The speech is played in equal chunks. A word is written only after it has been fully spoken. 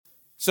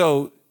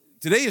So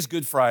today is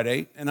Good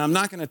Friday, and I'm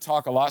not going to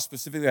talk a lot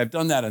specifically. I've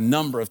done that a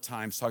number of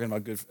times talking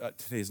about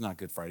today is not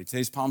Good Friday.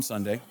 Today's Palm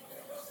Sunday.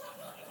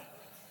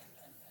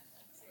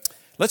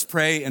 Let's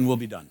pray and we'll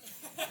be done.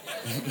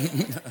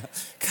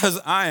 Because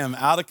I am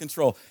out of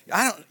control.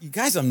 You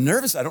guys, I'm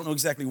nervous. I don't know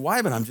exactly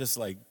why, but I'm just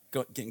like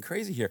getting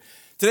crazy here.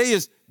 Today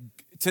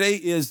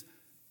is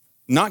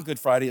not Good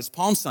Friday. It's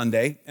Palm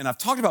Sunday, and I've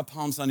talked about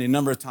Palm Sunday a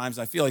number of times.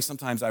 I feel like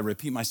sometimes I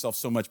repeat myself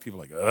so much, people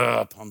are like,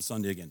 ugh, Palm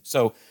Sunday again.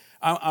 So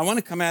I want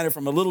to come at it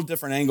from a little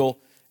different angle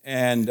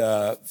and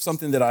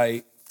something that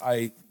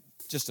I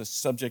just a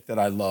subject that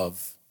I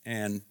love.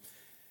 And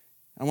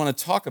I want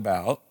to talk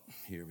about,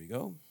 here we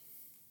go.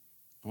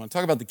 I want to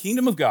talk about the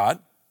kingdom of God.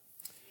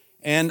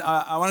 And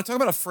I want to talk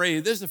about a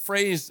phrase. There's a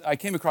phrase I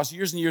came across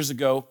years and years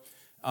ago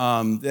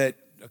that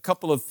a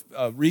couple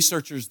of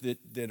researchers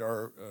that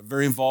are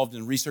very involved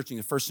in researching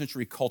the first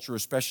century culture,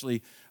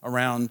 especially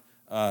around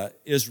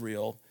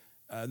Israel,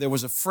 there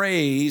was a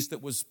phrase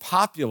that was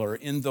popular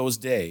in those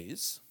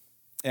days,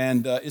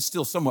 and is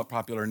still somewhat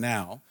popular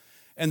now.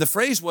 And the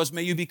phrase was,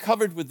 may you be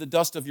covered with the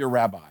dust of your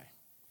rabbi.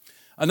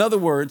 In other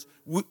words,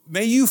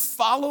 may you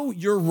follow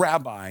your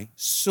rabbi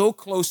so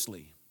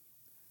closely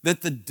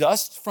that the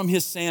dust from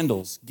his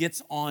sandals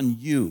gets on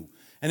you.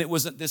 And it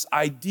was this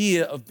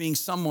idea of being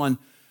someone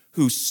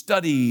who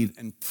studied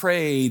and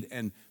prayed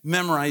and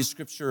memorized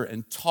scripture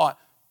and taught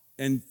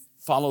and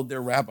followed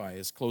their rabbi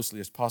as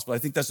closely as possible. I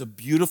think that's a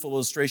beautiful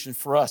illustration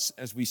for us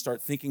as we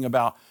start thinking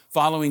about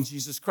following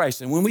Jesus Christ.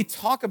 And when we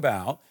talk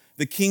about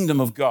the kingdom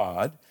of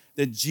God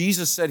that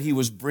Jesus said he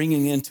was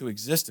bringing into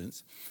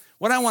existence,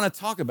 what I want to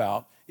talk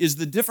about is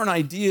the different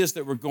ideas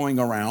that were going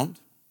around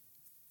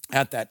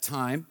at that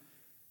time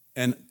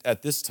and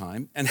at this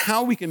time, and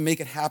how we can make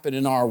it happen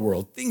in our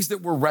world, things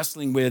that we're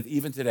wrestling with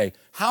even today.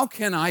 How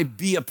can I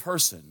be a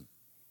person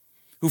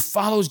who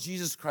follows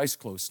Jesus Christ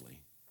closely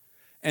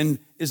and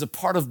is a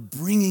part of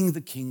bringing the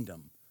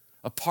kingdom,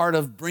 a part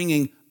of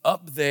bringing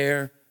up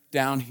there,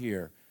 down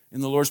here?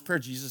 In the Lord's Prayer,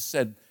 Jesus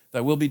said, thy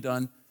will be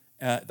done,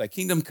 thy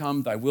kingdom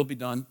come, thy will be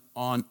done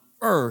on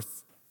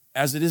earth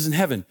as it is in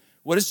heaven.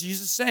 What is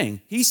Jesus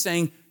saying? He's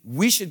saying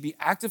we should be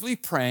actively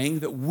praying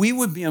that we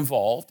would be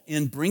involved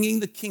in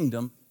bringing the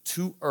kingdom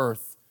to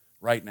earth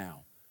right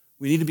now.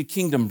 We need to be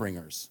kingdom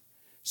bringers.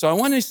 So I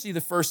want to see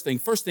the first thing.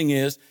 First thing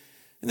is,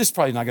 and this is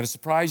probably not going to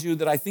surprise you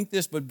that I think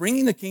this, but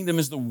bringing the kingdom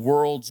is the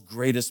world's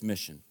greatest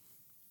mission.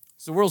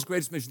 It's the world's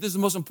greatest mission. This is the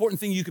most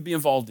important thing you could be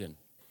involved in.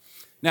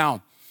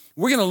 Now,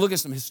 we're going to look at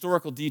some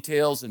historical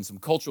details and some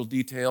cultural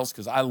details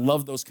because I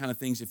love those kind of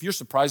things. If you're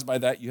surprised by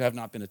that, you have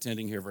not been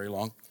attending here very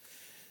long.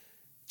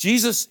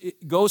 Jesus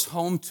goes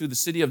home to the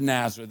city of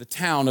Nazareth, the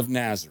town of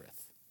Nazareth.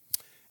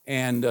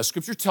 And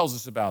Scripture tells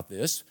us about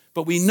this,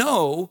 but we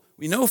know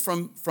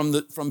from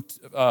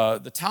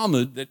the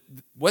Talmud that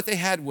what they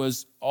had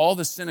was all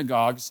the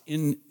synagogues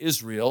in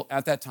Israel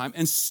at that time,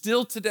 and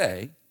still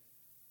today,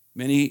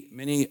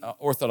 many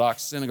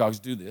Orthodox synagogues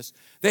do this.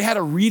 They had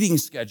a reading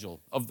schedule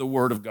of the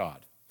Word of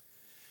God,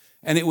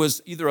 and it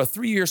was either a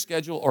 3-year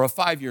schedule or a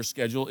 5-year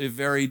schedule. It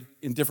varied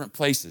in different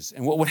places,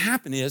 and what would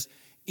happen is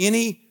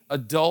any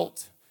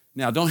adult.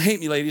 Now, don't hate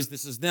me, ladies.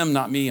 This is them,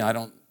 not me.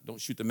 Don't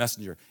shoot the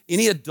messenger.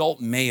 Any adult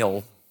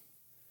male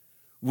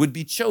would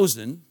be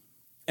chosen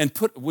and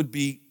would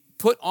be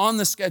put on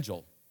the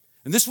schedule.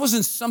 And this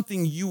wasn't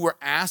something you were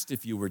asked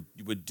if you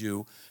would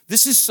do.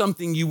 This is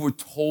something you were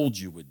told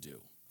you would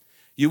do.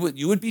 You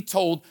would be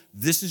told,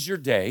 this is your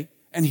day,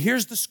 and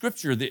here's the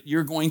scripture that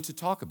you're going to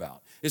talk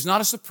about. It's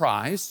not a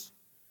surprise.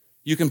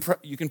 You can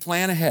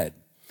plan ahead.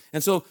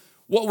 And so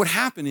what would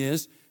happen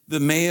is, the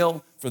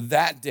male for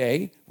that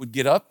day would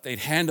get up, they'd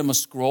hand him a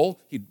scroll,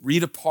 he'd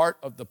read a part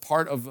of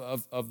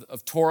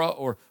Torah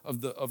or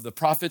of the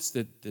prophets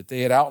that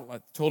they had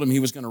told him he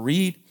was going to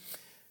read.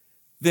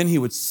 Then he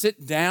would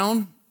sit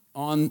down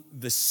on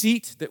the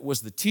seat that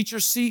was the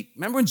teacher's seat.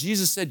 Remember when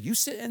Jesus said, you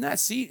sit in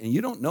that seat and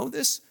you don't know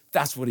this?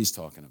 That's what he's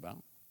talking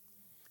about.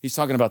 He's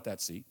talking about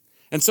that seat.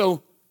 And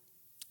so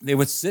they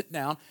would sit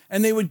down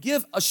and they would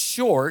give a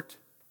short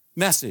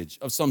message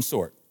of some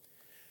sort.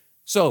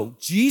 So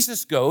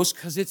Jesus goes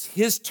because it's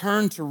his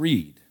turn to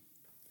read.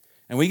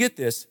 And we get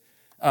this,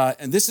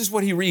 and this is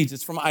what he reads.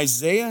 It's from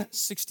Isaiah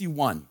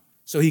 61.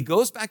 So he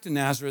goes back to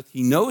Nazareth.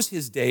 He knows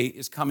his day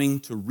is coming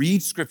to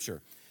read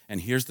scripture. And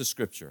here's the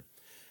scripture.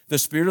 The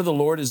Spirit of the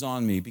Lord is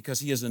on me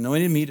because he has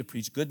anointed me to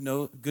preach good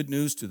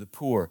news to the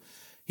poor.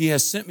 He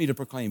has sent me to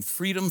proclaim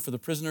freedom for the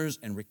prisoners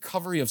and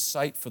recovery of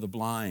sight for the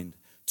blind,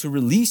 to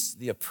release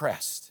the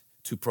oppressed,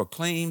 to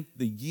proclaim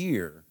the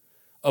year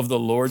of the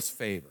Lord's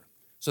favor.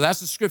 So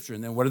that's the scripture.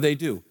 And then what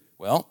do?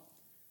 Well,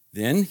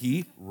 then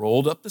he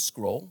rolled up the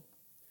scroll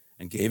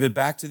and gave it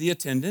back to the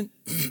attendant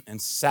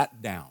and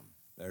sat down.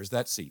 There's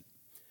that seat.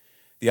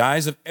 The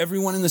eyes of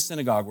everyone in the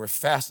synagogue were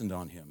fastened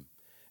on him.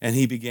 And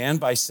he began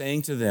by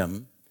saying to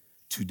them,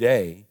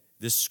 today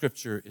this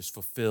scripture is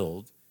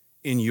fulfilled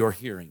in your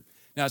hearing.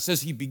 Now it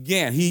says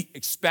he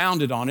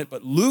expounded on it,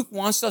 but Luke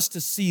wants us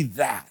to see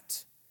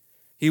that.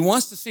 He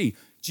wants to see.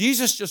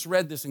 Jesus just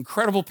read this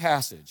incredible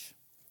passage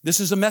This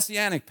is a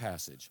messianic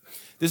passage.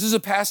 This is a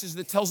passage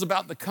that tells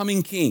about the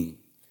coming king.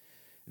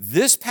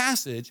 This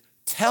passage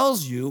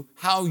tells you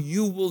how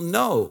you will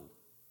know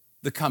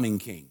the coming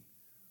king.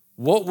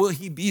 What will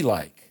he be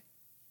like?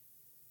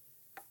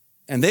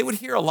 And they would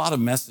hear a lot of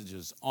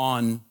messages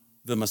on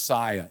the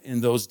Messiah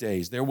in those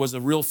days. There was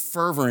a real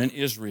fervor in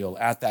Israel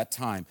at that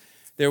time.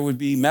 There would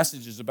be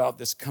messages about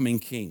this coming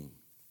king.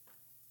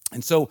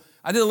 And so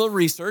I did a little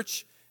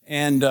research,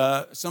 and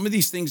some of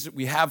these things that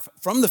we have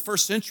from the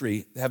first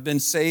century have been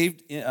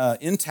saved,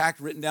 intact,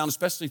 written down,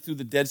 especially through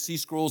the Dead Sea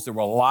Scrolls. There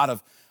were a lot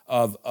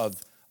of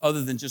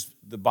other than just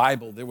the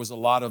Bible, there was a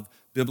lot of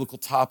biblical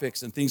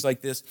topics and things like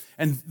this.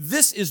 And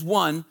this is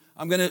one,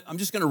 I'm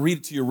just gonna read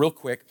it to you real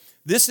quick.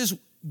 This is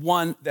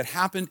one that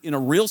happened in a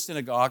real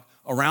synagogue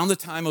around the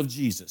time of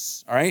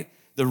Jesus, all right?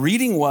 The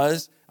reading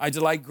was, I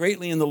delight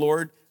greatly in the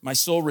Lord. My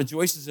soul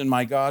rejoices in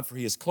my God, for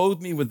he has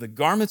clothed me with the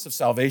garments of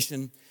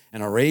salvation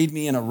and arrayed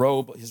me in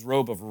his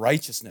robe of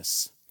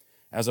righteousness.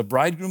 As a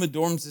bridegroom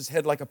adorns his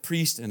head like a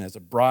priest, and as a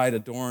bride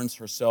adorns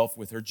herself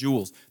with her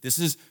jewels. This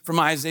is from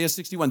Isaiah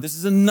 61.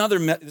 This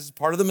is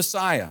part of the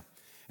Messiah.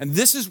 And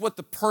this is what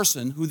the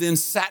person who then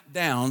sat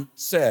down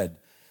said.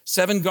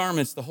 7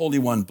 garments the Holy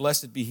One,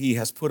 blessed be he,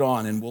 has put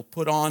on and will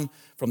put on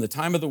from the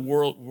time of the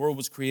world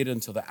was created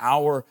until the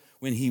hour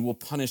when he will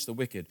punish the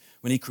wicked.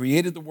 When he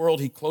created the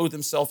world, he clothed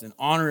himself in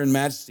honor and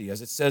majesty.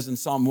 As it says in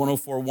Psalm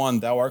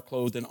 104:1, thou art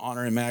clothed in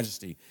honor and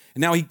majesty.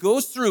 And now he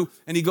goes through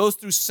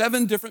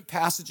 7 different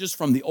passages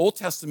from the Old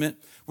Testament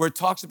where it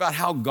talks about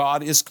how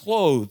God is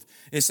clothed.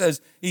 He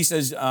says,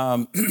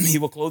 he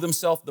will clothe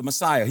himself, the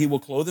Messiah, he will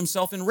clothe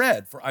himself in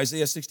red. For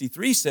Isaiah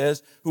 63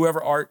 says,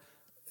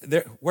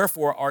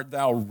 wherefore art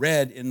thou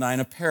red in thine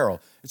apparel?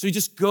 And so he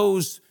just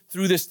goes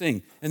through this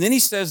thing. And then he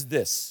says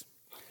this,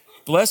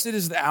 blessed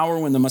is the hour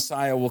when the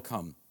Messiah will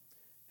come.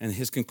 And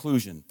his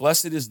conclusion,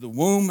 blessed is the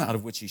womb out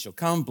of which he shall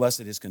come.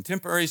 Blessed his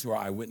contemporaries who are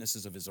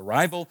eyewitnesses of his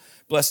arrival.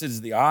 Blessed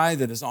is the eye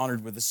that is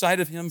honored with the sight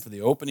of him. For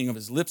the opening of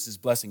his lips is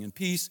blessing and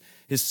peace.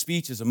 His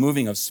speech is a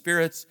moving of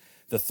spirits.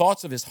 The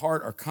thoughts of his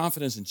heart are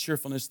confidence and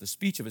cheerfulness. The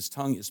speech of his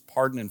tongue is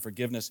pardon and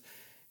forgiveness.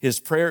 His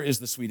prayer is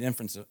the sweet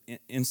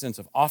incense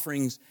of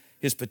offerings.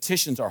 His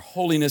petitions are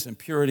holiness and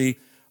purity.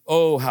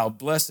 Oh, how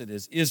blessed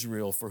is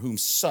Israel, for whom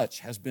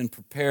such has been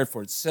prepared.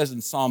 For it says in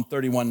Psalm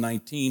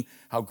 31:19,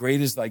 how great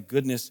is thy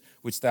goodness,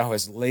 which thou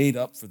hast laid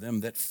up for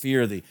them that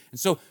fear thee. And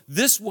so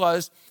this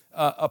was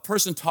a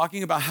person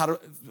talking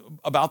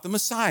about the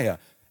Messiah.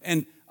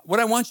 And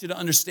what I want you to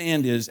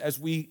understand is, as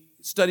we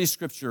study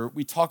Scripture,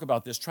 we talk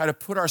about this, try to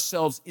put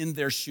ourselves in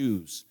their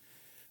shoes.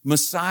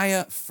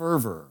 Messiah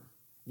fervor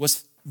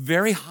was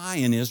very high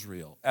in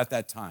Israel at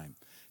that time.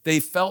 They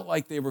felt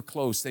like they were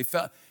close.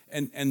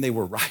 And they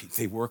were right.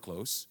 They were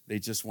close. They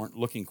just weren't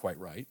looking quite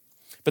right.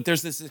 But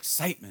there's this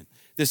excitement,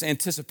 this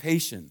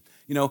anticipation.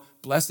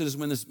 Blessed is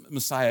when this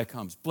Messiah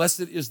comes.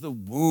 Blessed is the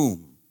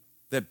womb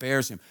that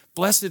bears him.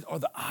 Blessed are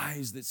the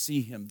eyes that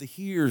see him, the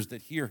ears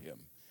that hear him.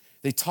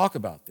 They talk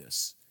about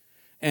this.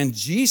 And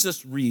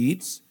Jesus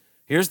reads,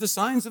 here's the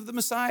signs of the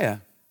Messiah.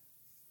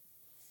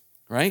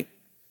 Right?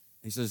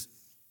 He says,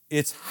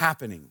 it's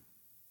happening.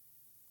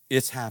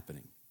 It's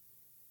happening.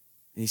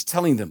 And he's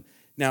telling them.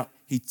 Now,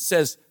 he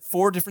says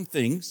 4 different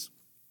things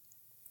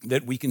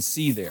that we can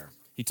see there.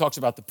 He talks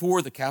about the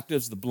poor, the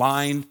captives, the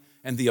blind,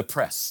 and the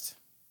oppressed.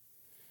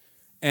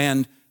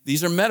 And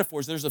these are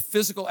metaphors. There's a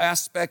physical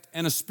aspect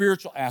and a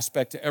spiritual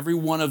aspect to every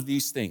one of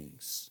these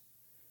things.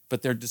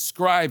 But they're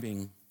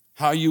describing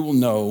how you will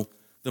know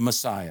the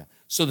Messiah.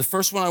 So the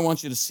first one I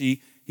want you to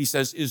see, he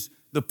says, is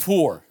the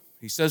poor.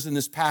 He says in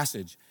this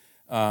passage,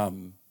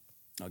 I'll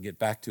get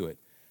back to it.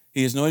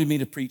 He has anointed me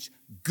to preach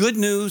good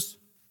news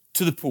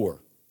to the poor.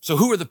 So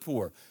who are the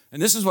poor?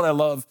 And this is what I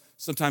love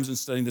sometimes in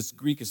studying this.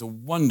 Greek is a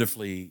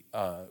wonderfully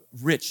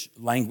rich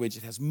language.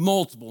 It has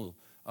multiple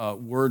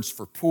words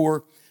for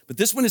poor. But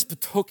this one is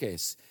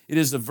patokes. It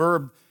is a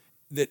verb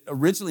that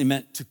originally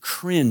meant to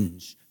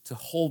cringe, to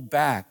hold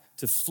back,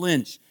 to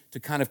flinch, to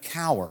kind of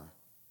cower.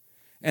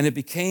 And it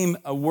became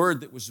a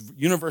word that was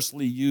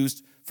universally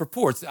used for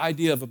poor. It's the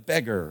idea of a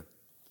beggar.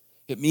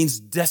 It means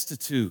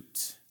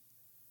destitute.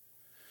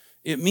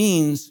 It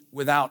means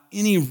without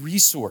any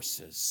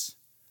resources,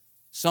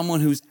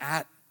 someone who's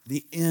at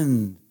the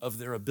end of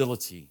their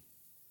ability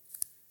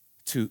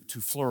to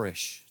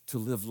flourish, to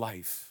live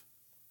life,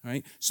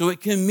 right? So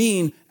it can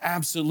mean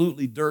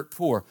absolutely dirt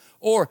poor,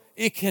 or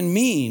it can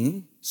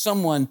mean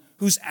someone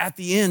who's at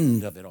the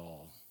end of it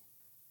all,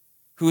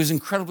 who is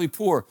incredibly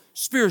poor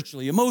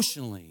spiritually,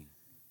 emotionally.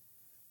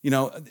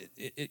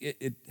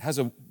 It has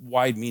a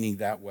wide meaning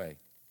that way.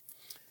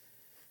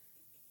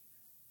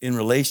 In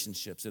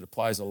relationships, it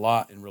applies a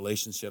lot in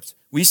relationships.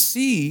 We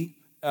see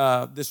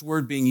this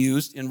word being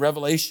used in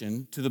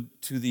Revelation to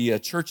the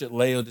church at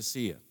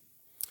Laodicea.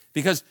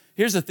 Because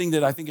here's the thing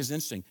that I think is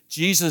interesting.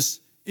 Jesus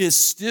is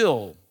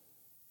still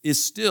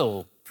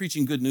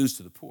preaching good news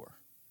to the poor.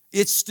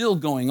 It's still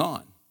going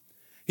on.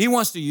 He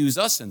wants to use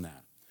us in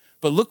that.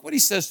 But look what he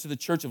says to the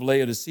church of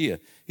Laodicea.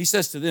 He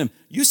says to them,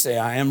 you say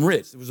I am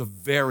rich. It was a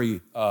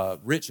very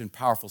rich and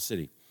powerful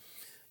city.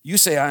 You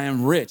say, I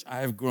am rich, I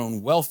have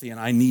grown wealthy, and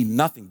I need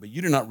nothing, but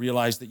you do not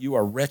realize that you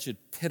are wretched,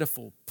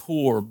 pitiful,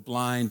 poor,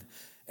 blind,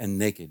 and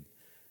naked.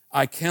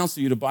 I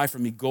counsel you to buy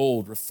from me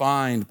gold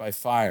refined by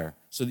fire,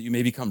 so that you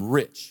may become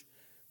rich.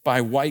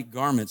 Buy white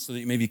garments, so that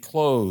you may be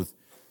clothed,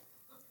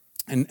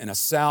 and a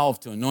salve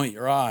to anoint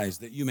your eyes,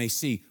 that you may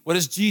see. What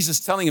is Jesus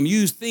telling him?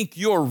 You think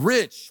you're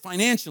rich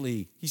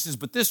financially. He says,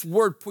 but this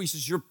word, he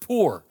says, you're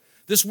poor.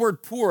 This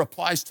word poor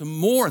applies to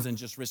more than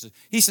just riches.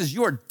 He says,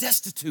 you are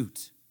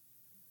destitute.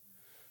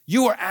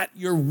 You are at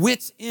your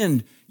wit's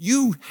end.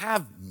 You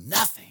have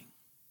nothing.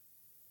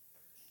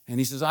 And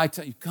he says, I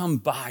tell you, come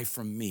buy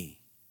from me.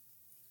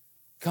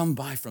 Come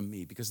buy from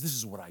me, because this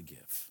is what I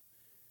give.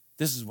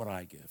 This is what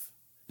I give.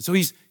 And so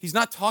he's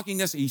not talking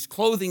necessarily, he's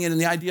clothing it in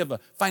the idea of a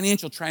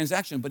financial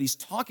transaction, but he's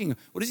talking,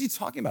 what is he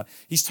talking about?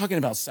 He's talking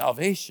about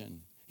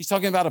salvation. He's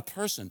talking about a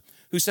person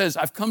who says,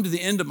 I've come to the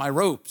end of my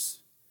ropes,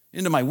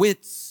 end of my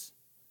wits.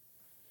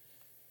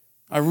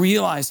 I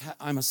realize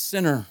I'm a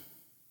sinner.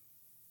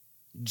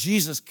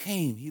 Jesus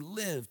came, he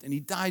lived, and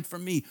he died for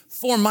me,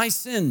 for my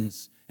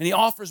sins, and he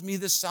offers me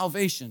this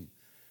salvation.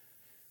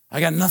 I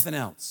got nothing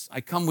else.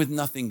 I come with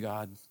nothing,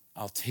 God.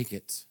 I'll take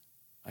it.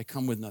 I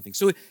come with nothing.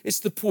 So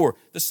it's the poor.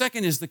 The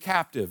second is the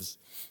captives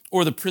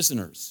or the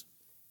prisoners.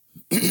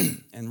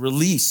 And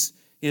release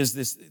is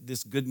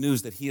this good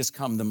news that he has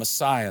come, the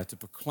Messiah, to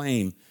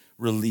proclaim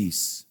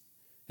release.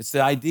 It's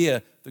the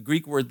idea, the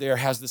Greek word there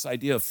has this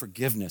idea of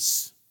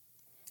forgiveness.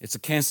 It's a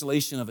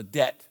cancellation of a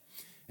debt.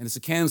 And it's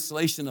a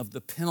cancellation of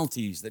the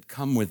penalties that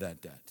come with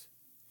that debt.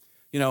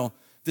 You know,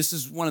 this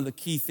is one of the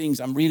key things.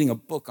 I'm reading a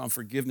book on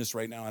forgiveness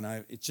right now,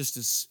 and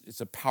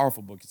it's a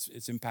powerful book.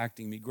 It's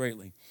impacting me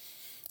greatly.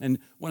 And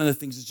one of the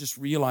things is just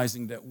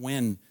realizing that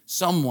when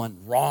someone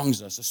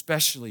wrongs us,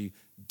 especially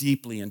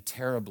deeply and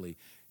terribly,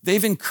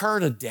 they've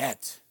incurred a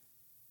debt.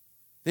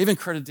 They've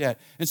incurred a debt.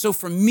 And so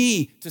for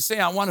me to say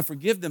I want to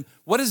forgive them,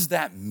 what does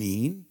that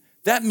mean?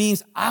 That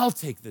means I'll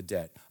take the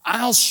debt.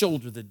 I'll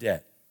shoulder the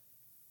debt.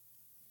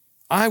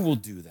 I will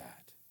do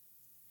that.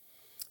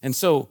 And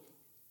so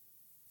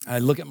I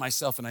look at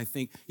myself and I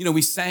think, you know,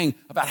 we sang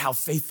about how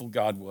faithful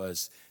God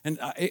was. And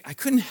I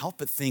couldn't help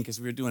but think as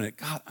we were doing it,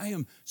 God, I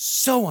am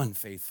so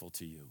unfaithful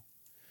to you.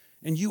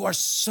 And you are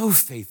so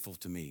faithful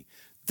to me.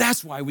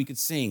 That's why we could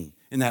sing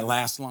in that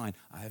last line,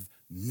 I've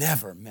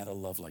never met a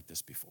love like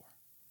this before.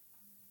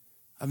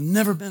 I've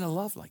never been a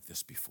love like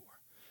this before.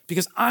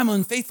 Because I'm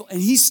unfaithful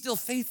and he's still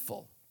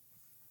faithful.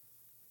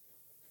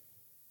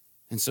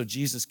 And so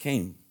Jesus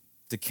came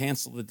to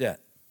cancel the debt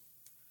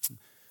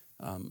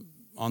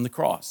on the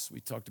cross.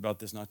 We talked about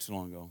this not too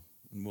long ago,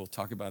 and we'll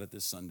talk about it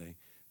this Sunday.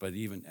 But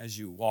even as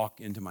you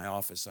walk into my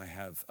office, I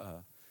have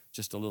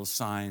just a little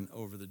sign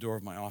over the door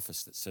of my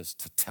office that says,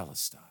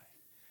 Tetelestai.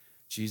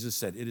 Jesus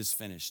said, it is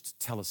finished,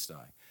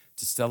 Tetelestai.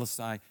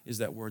 Tetelestai is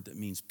that word that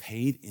means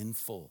paid in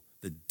full.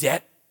 The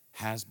debt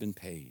has been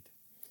paid.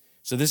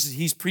 So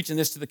he's preaching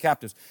this to the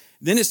captives.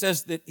 Then it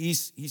says that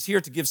he's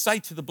here to give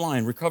sight to the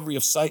blind, recovery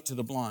of sight to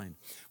the blind.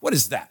 What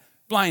is that?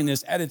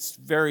 Blindness at its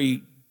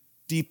very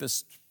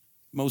deepest,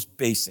 most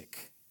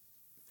basic.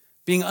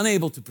 Being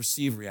unable to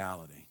perceive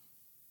reality.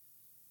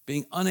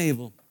 Being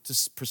unable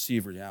to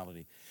perceive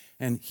reality.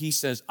 And he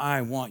says,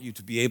 I want you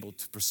to be able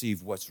to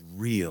perceive what's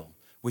real,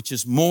 which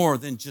is more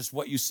than just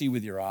what you see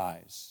with your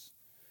eyes.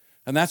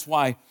 And that's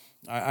why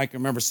I can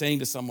remember saying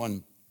to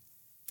someone,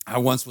 I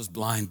once was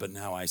blind, but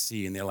now I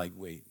see. And they're like,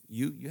 wait,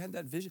 you had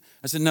that vision?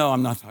 I said, no,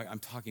 I'm not talking. I'm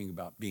talking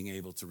about being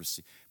able to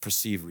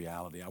perceive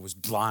reality. I was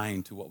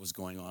blind to what was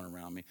going on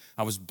around me.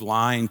 I was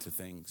blind to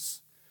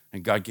things.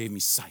 And God gave me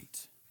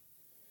sight.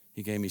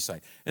 He gave me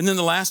sight. And then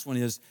the last one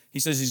is, he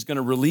says he's going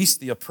to release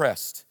the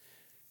oppressed.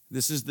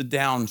 This is the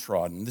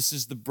downtrodden. This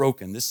is the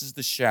broken. This is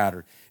the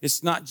shattered.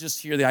 It's not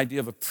just here the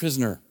idea of a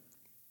prisoner.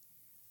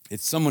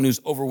 It's someone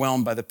who's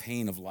overwhelmed by the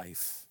pain of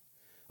life.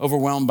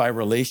 Overwhelmed by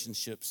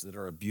relationships that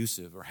are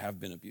abusive or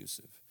have been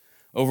abusive.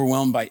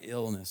 Overwhelmed by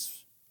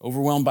illness.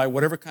 Overwhelmed by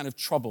whatever kind of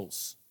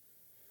troubles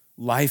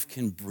life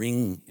can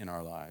bring in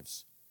our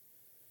lives.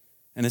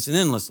 And it's an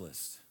endless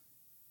list.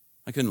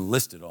 I couldn't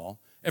list it all.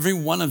 Every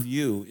one of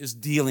you is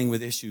dealing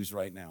with issues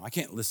right now. I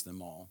can't list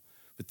them all.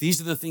 But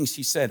these are the things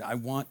he said, I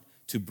want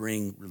to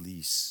bring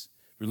release.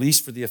 Release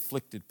for the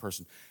afflicted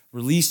person.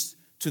 Release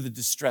to the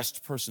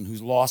distressed person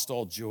who's lost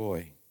all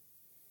joy.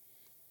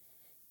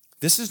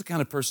 This is the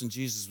kind of person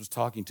Jesus was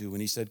talking to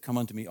when he said, come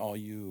unto me, all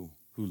you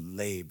who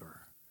labor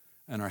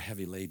and are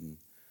heavy laden.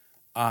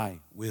 I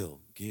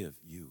will give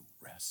you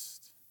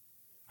rest.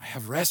 I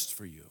have rest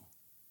for you.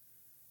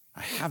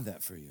 I have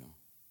that for you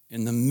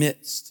in the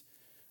midst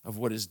of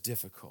what is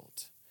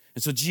difficult.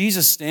 And so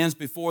Jesus stands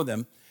before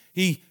them.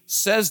 He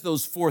says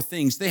those four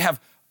things.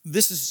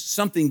 This is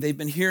something they've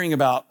been hearing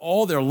about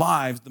all their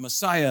lives, the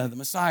Messiah, the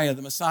Messiah,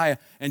 the Messiah.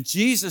 And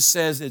Jesus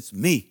says, it's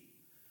me.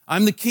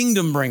 I'm the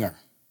kingdom bringer.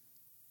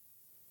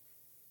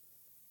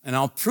 And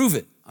I'll prove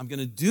it. I'm going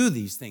to do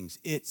these things.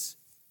 It's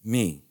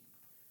me.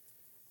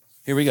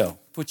 Here we go.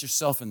 Put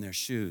yourself in their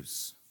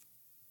shoes.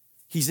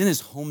 He's in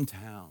his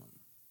hometown.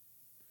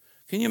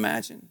 Can you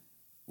imagine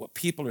what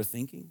people are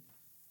thinking?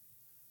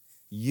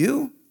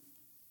 You?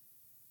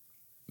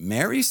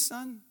 Mary's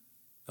son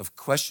of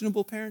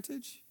questionable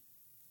parentage?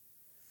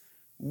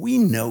 We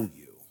know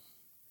you.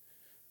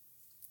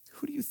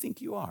 Who do you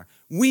think you are?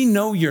 We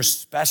know you're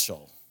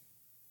special,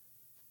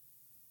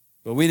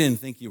 but we didn't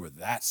think you were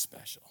that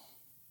special.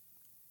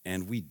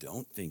 And we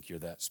don't think you're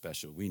that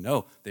special. We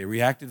know they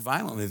reacted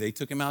violently. They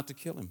took him out to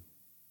kill him.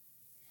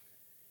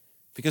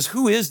 Because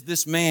who is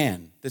this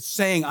man that's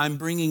saying, I'm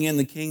bringing in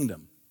the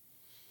kingdom?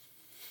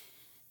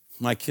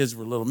 My kids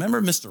were little.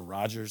 Remember Mr.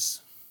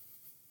 Rogers?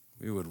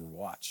 We would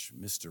watch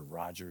Mr.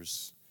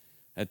 Rogers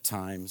at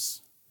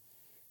times.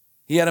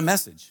 He had a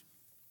message.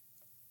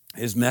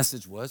 His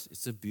message was,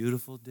 it's a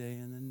beautiful day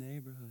in the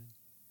neighborhood.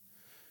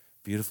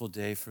 Beautiful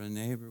day for a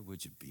neighbor.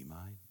 Would you be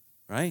mine?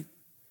 Right?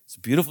 It's a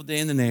beautiful day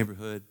in the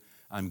neighborhood.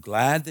 I'm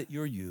glad that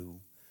you're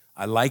you.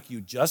 I like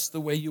you just the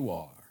way you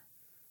are.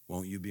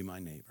 Won't you be my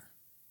neighbor?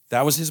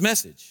 That was his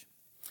message.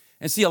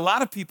 And see, a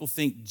lot of people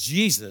think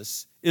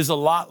Jesus is a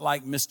lot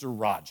like Mr.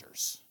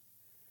 Rogers.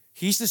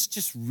 He's this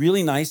just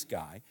really nice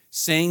guy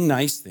saying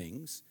nice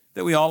things,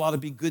 that we all ought to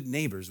be good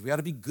neighbors. We ought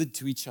to be good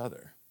to each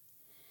other.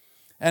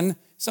 And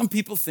some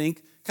people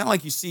think, kind of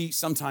like you see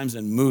sometimes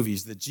in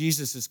movies, that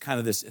Jesus is kind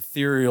of this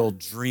ethereal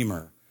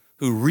dreamer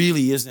who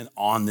really isn't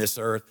on this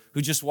earth,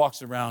 who just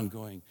walks around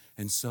going,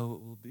 and so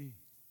it will be,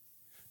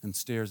 and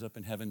stares up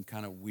in heaven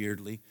kind of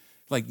weirdly,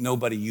 like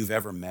nobody you've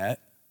ever met.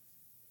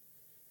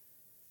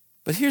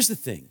 But here's the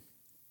thing.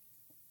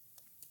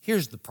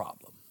 Here's the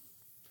problem.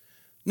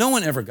 No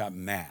one ever got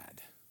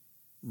mad,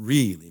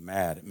 really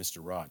mad at Mr.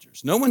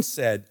 Rogers. No one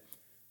said,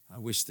 I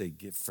wish they'd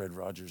get Fred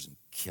Rogers and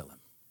kill him.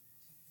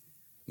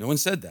 No one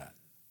said that.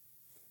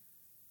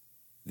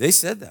 They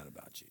said that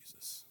about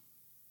Jesus.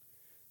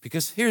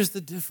 Because here's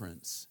the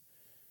difference.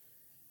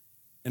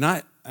 And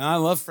I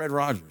love Fred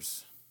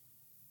Rogers.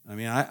 I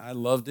mean, I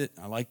loved it.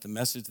 I liked the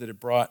message that it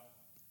brought.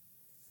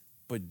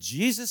 But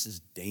Jesus is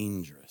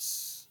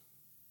dangerous.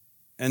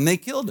 And they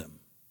killed him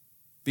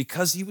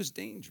because he was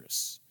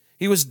dangerous.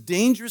 He was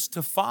dangerous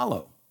to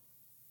follow.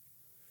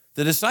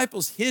 The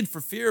disciples hid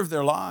for fear of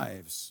their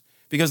lives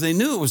because they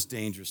knew it was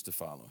dangerous to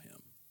follow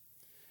him.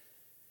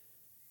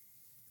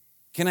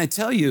 Can I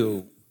tell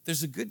you,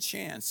 there's a good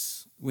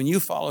chance when you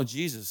follow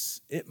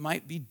Jesus, it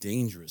might be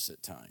dangerous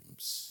at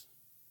times.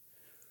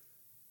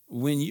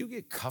 When you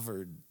get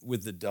covered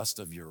with the dust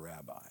of your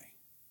rabbi,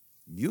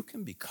 you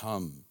can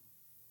become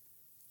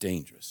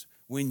dangerous.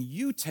 When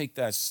you take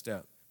that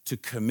step to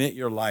commit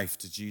your life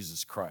to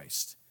Jesus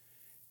Christ,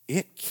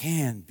 it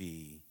can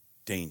be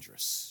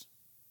dangerous.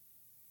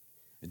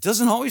 It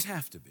doesn't always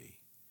have to be,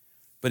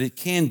 but it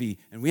can be.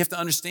 And we have to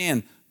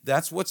understand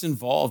that's what's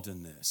involved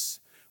in this.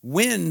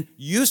 When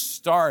you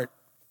start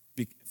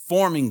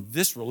forming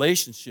this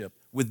relationship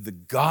with the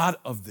God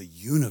of the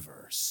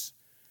universe,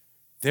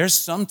 there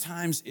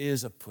sometimes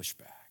is a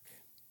pushback.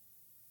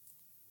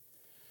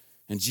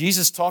 And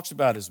Jesus talks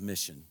about his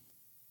mission.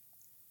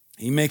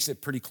 He makes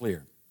it pretty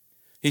clear.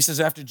 He says,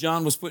 after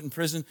John was put in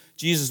prison,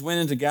 Jesus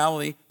went into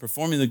Galilee,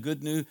 proclaiming the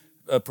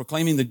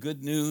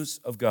good news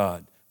of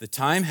God. The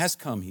time has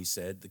come, he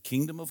said. The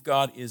kingdom of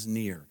God is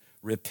near.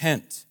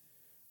 Repent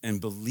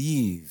and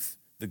believe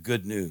the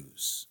good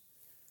news.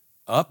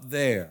 Up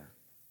there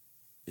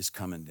is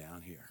coming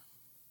down here.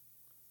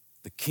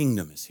 The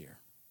kingdom is here.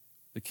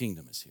 The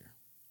kingdom is here.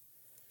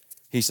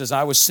 He says,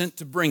 I was sent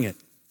to bring it.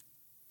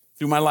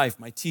 Through my life,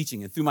 my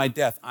teaching, and through my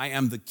death, I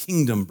am the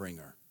kingdom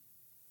bringer.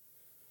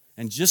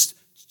 And just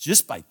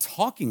by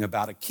talking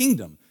about a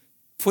kingdom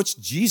puts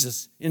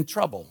Jesus in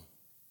trouble.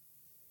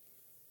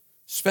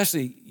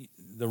 Especially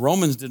the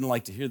Romans didn't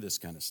like to hear this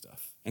kind of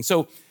stuff. And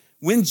so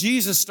when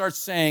Jesus starts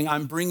saying,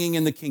 I'm bringing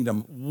in the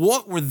kingdom,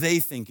 what were they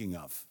thinking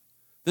of?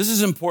 This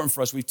is important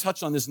for us. We've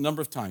touched on this a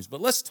number of times,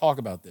 but let's talk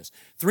about this.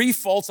 3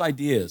 false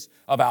ideas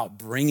about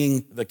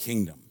bringing the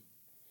kingdom.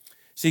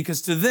 See,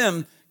 because to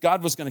them,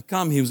 God was going to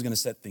come. He was going to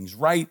set things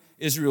right.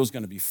 Israel was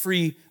going to be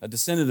free. A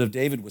descendant of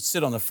David would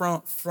sit on the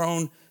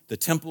throne. The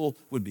temple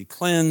would be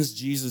cleansed.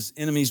 Jesus'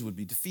 enemies would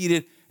be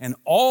defeated. And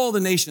all the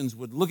nations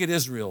would look at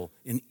Israel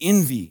in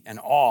envy and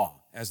awe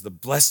as the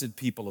blessed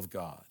people of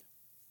God.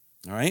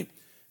 All right?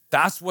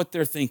 That's what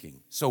they're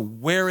thinking. So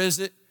where is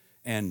it?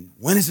 And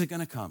when is it going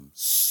to come?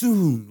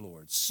 Soon,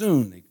 Lord,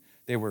 soon.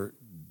 They were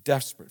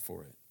desperate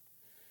for it.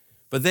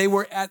 But they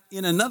were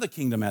in another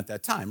kingdom at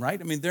that time, right?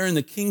 I mean, they're in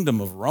the kingdom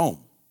of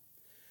Rome,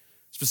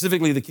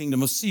 specifically the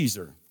kingdom of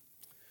Caesar.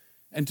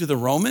 And to the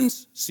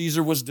Romans,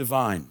 Caesar was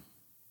divine.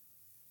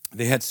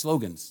 They had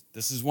slogans.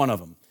 This is one of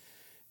them.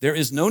 There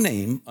is no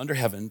name under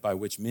heaven by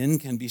which men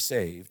can be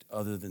saved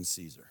other than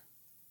Caesar.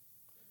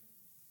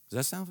 Does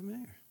that sound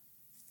familiar?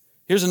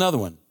 Here's another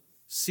one.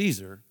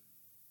 Caesar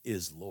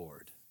is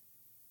Lord.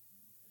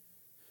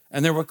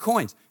 And there were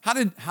coins. How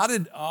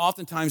did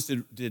oftentimes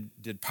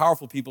did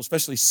powerful people,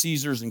 especially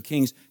Caesars and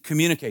kings,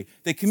 communicate?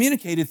 They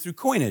communicated through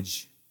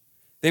coinage.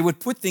 They would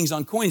put things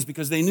on coins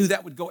because they knew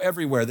that would go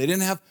everywhere. They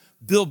didn't have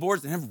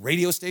billboards, they didn't have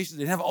radio stations,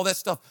 they didn't have all that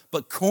stuff.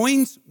 But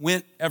coins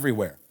went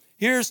everywhere.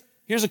 Here's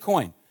a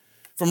coin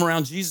from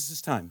around Jesus'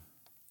 time.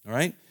 All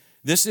right?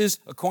 This is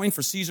a coin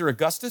for Caesar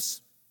Augustus.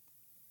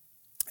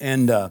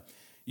 And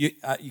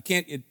You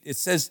can't, it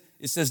says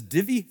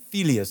Divi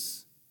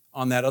Filius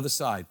on that other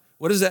side.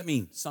 What does that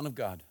mean? Son of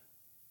God.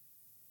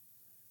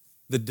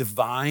 The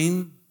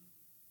divine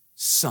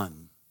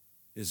Son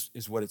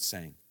is what it's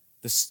saying.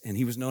 And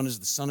he was known as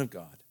the Son of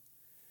God.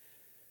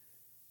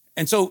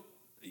 And so,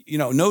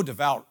 no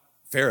devout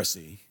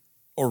Pharisee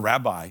or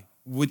rabbi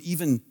would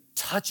even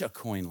touch a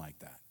coin like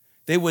that.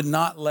 They would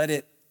not let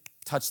it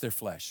touch their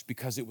flesh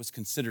because it was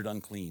considered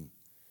unclean.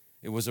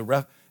 It was a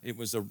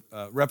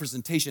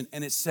representation,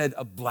 and it said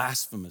a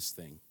blasphemous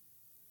thing.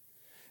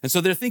 And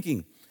so they're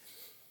thinking,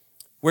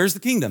 where's the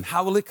kingdom?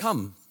 How will it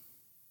come?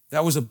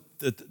 That was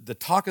the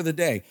talk of the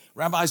day.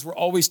 Rabbis were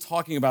always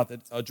talking about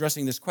that,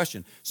 addressing this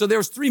question. So there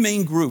was three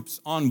main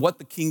groups on what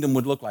the kingdom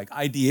would look like,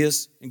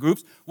 ideas and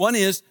groups. One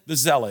is the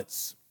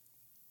Zealots.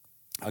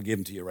 I'll give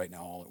them to you right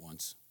now all at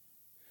once.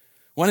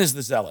 One is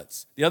the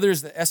Zealots. The other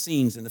is the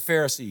Essenes and the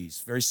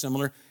Pharisees, very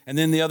similar. And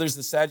then the other is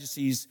the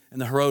Sadducees and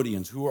the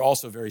Herodians, who were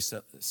also very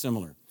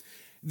similar.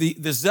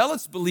 The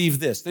Zealots believed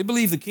this. They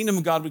believed the kingdom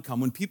of God would come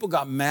when people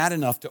got mad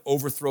enough to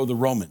overthrow the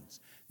Romans.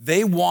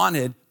 They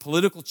wanted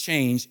political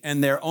change,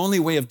 and their only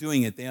way of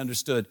doing it, they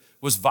understood,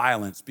 was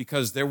violence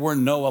because there were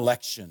no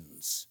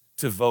elections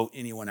to vote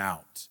anyone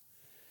out.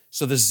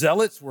 So the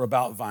Zealots were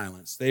about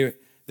violence.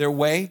 Their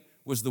way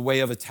was the way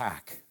of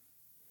attack.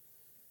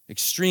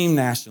 Extreme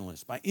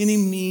nationalists, by any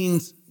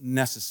means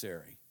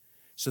necessary.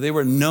 So they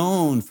were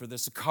known for the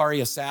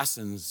Sicarii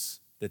assassins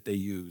that they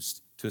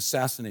used to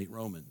assassinate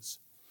Romans.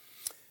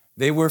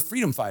 They were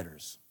freedom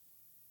fighters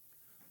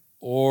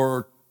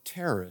or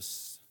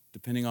terrorists,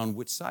 depending on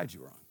which side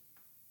you were on.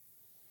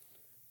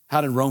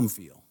 How did Rome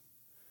feel?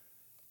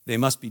 They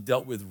must be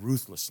dealt with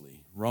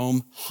ruthlessly.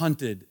 Rome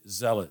hunted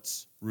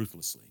zealots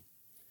ruthlessly.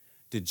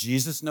 Did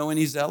Jesus know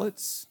any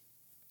zealots?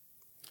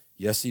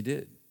 Yes, he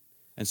did.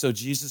 And so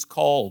Jesus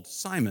called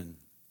Simon,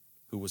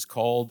 who was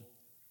called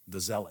the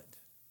Zealot.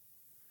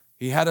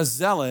 He had a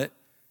zealot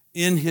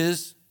in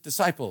his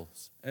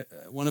disciples,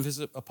 one of his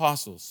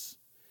apostles.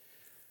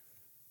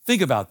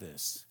 Think about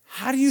this.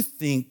 How do you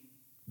think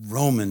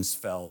Romans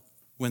felt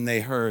when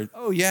they heard,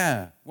 oh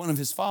yeah, one of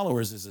his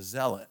followers is a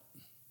zealot?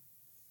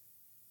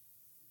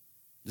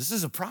 This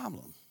is a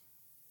problem.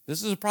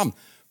 This is a problem.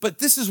 But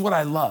this is what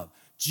I love.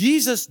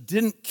 Jesus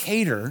didn't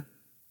cater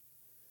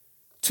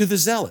to the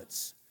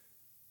zealots.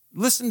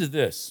 Listen to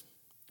this.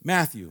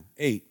 Matthew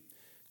 8.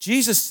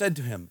 Jesus said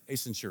to him, a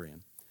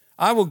centurion,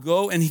 I will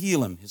go and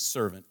heal him, his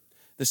servant.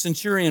 The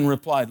centurion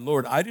replied,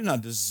 Lord, I do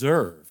not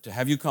deserve to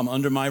have you come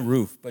under my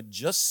roof, but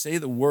just say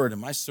the word and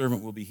my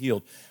servant will be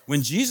healed.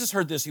 When Jesus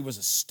heard this, he was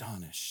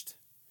astonished.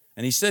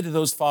 And he said to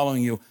those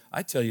following you,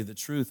 I tell you the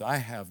truth, I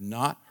have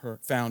not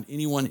found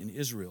anyone in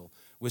Israel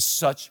with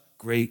such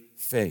great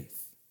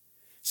faith.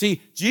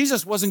 See,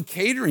 Jesus wasn't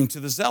catering to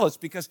the zealots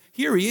because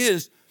here he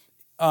is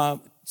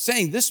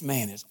saying, this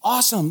man is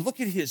awesome. Look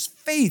at his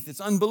faith.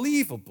 It's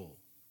unbelievable.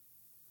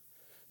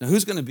 Now,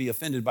 who's going to be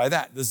offended by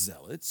that? The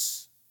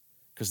zealots,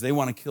 because they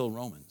want to kill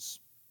Romans.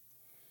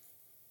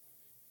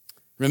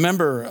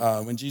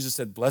 Remember when Jesus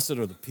said, blessed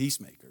are the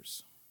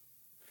peacemakers.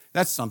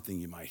 That's something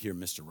you might hear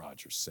Mr.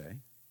 Rogers say.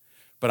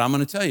 But I'm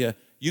going to tell you,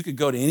 you could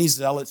go to any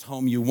zealot's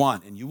home you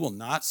want, and you will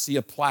not see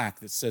a plaque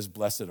that says,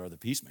 blessed are the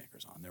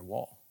peacemakers on their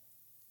wall.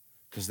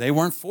 Because they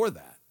weren't for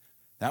that.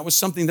 That was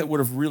something that would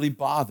have really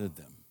bothered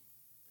them.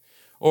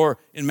 Or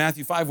in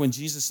Matthew 5, when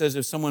Jesus says,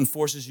 if someone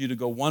forces you to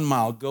go 1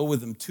 mile, go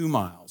with them 2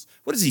 miles.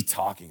 What is he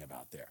talking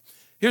about there?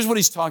 Here's what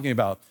he's talking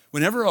about.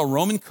 Whenever a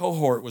Roman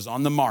cohort was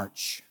on the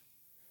march,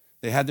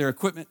 they had their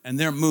equipment and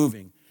they're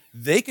moving,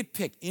 they could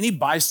pick any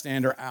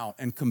bystander out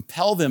and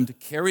compel them to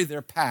carry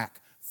their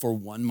pack for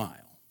 1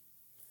 mile.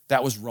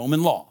 That was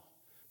Roman law,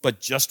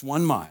 but just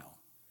 1 mile.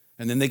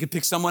 And then they could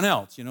pick someone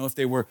else. If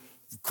they were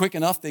quick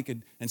enough, they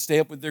could, and stay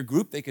up with their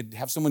group, they could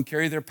have someone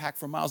carry their pack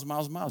for miles and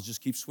miles and miles,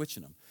 just keep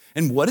switching them.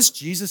 And what does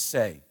Jesus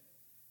say?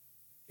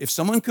 If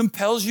someone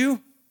compels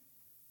you,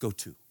 go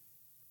 2.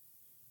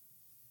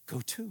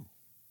 Go 2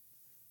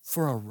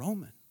 for a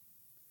Roman.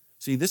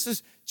 See,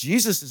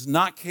 Jesus is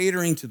not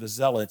catering to the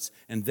zealots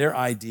and their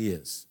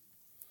ideas.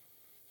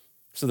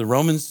 So the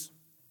Romans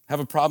have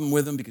a problem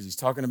with him because he's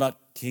talking about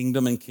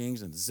kingdom and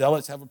kings, and the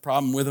zealots have a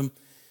problem with him.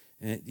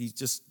 And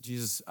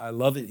Jesus, I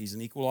love it. He's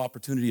an equal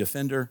opportunity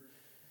offender.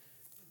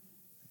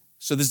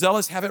 So the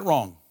zealots have it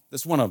wrong.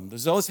 That's one of them. The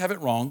zealots have it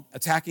wrong.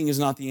 Attacking is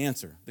not the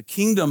answer. The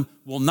kingdom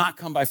will not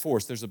come by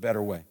force. There's a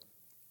better way.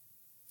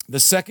 The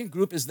second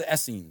group is the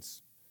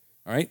Essenes,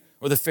 all right,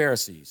 or the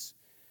Pharisees.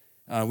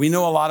 We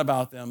know a lot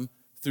about them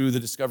through the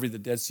discovery of the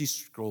Dead Sea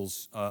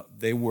Scrolls.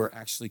 They were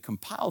actually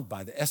compiled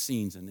by the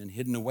Essenes and then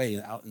hidden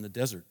away out in the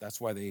desert.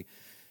 That's why they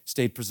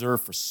stayed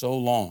preserved for so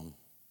long.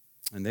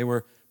 And they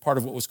were part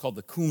of what was called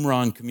the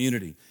Qumran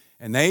community.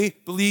 And they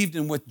believed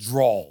in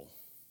withdrawal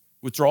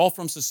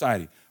from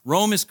society.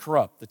 Rome is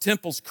corrupt. The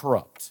temple's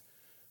corrupt.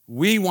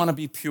 We want to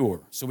be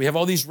pure. So we have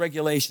all these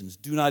regulations.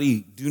 Do not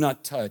eat. Do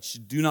not touch.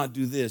 Do not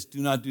do this.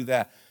 Do not do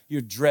that.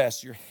 Your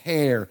dress, your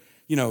hair,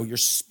 your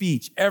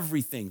speech,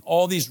 everything.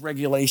 All these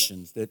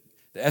regulations that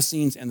the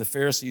Essenes and the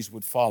Pharisees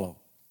would follow.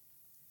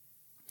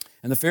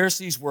 And the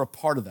Pharisees were a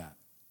part of that.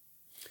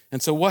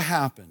 And so what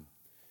happened?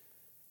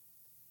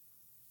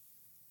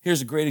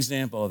 Here's a great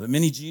example of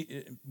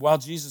it. While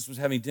Jesus was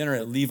having dinner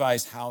at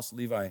Levi's house,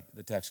 Levi,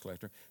 the tax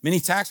collector, many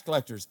tax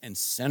collectors and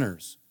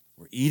sinners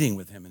were eating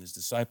with him and his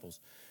disciples.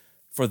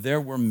 For there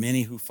were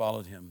many who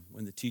followed him.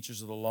 When the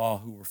teachers of the law,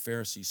 who were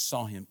Pharisees,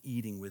 saw him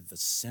eating with the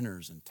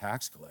sinners and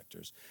tax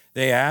collectors,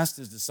 they asked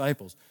his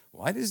disciples,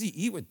 why does he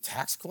eat with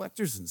tax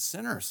collectors and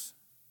sinners?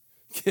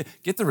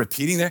 Get the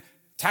repeating there?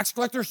 Tax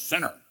collector,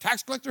 sinner.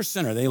 Tax collector,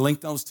 sinner. They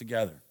linked those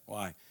together.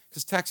 Why?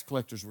 Because tax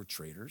collectors were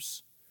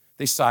traitors.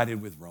 They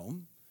sided with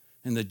Rome.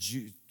 And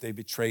they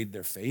betrayed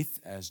their faith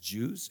as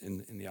Jews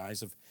in the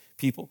eyes of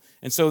people.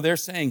 And so they're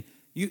saying,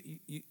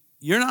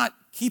 you're not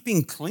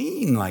keeping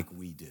clean like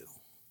we do.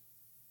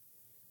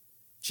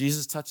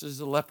 Jesus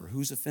touches a leper.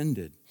 Who's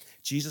offended?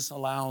 Jesus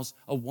allows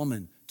a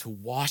woman to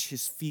wash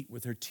his feet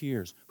with her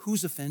tears.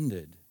 Who's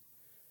offended?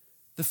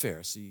 The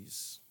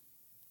Pharisees,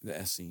 the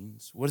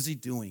Essenes. What is he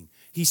doing?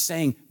 He's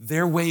saying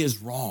their way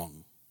is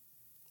wrong.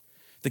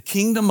 The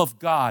kingdom of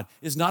God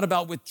is not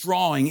about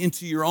withdrawing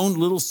into your own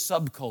little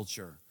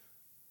subculture.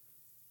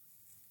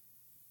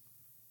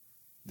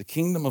 The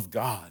kingdom of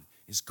God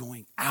is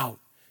going out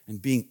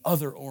and being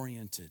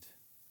other-oriented.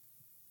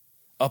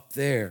 Up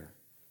there,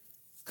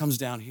 comes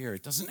down here.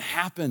 It doesn't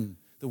happen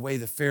the way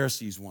the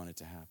Pharisees want it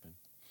to happen.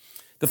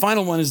 The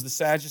final one is the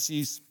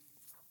Sadducees.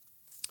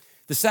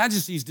 The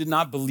Sadducees did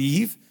not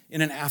believe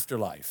in an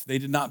afterlife. They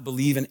did not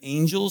believe in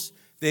angels.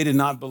 They did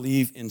not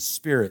believe in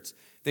spirits.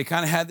 They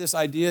kind of had this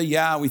idea,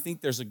 yeah, we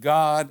think there's a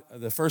God.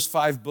 The first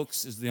 5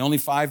 books is the only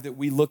 5 that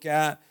we look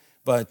at,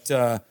 but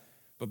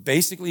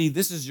basically,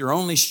 this is your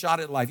only shot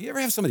at life. You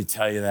ever have somebody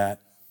tell you that?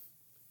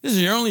 This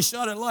is your only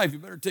shot at life. You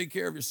better take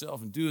care of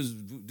yourself and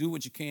do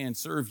what you can,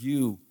 serve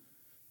you.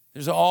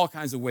 There's all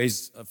kinds of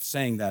ways of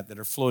saying that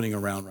are floating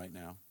around right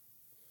now.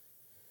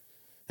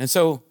 And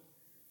so,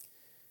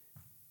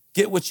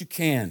 get what you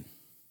can.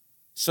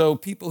 So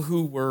people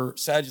who were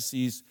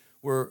Sadducees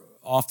were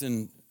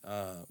often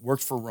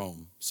worked for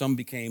Rome. Some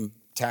became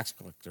tax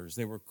collectors.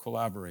 They were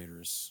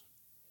collaborators.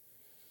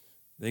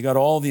 They got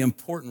all the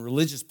important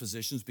religious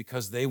positions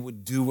because they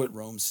would do what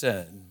Rome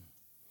said.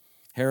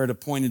 Herod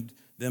appointed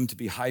them to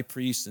be high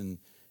priests, and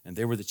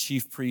they were the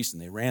chief priests,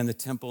 and they ran the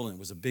temple, and it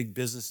was a big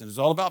business, and it was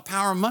all about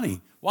power and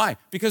money. Why?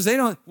 Because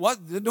don't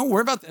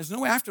worry about that. There's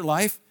no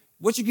afterlife.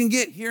 What you can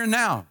get here and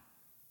now.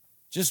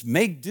 Just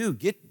make do.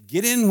 Get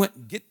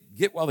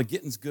while the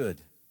getting's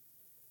good.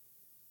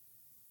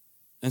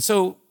 And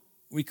so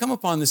we come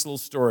upon this little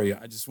story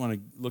I just want to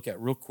look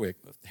at real quick.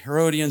 The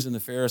Herodians and the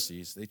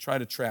Pharisees, they try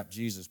to trap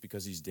Jesus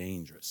because he's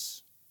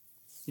dangerous.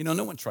 You know,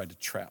 no one tried to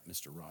trap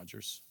Mr.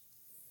 Rogers.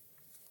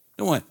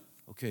 No one,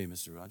 okay,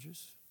 Mr.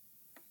 Rogers,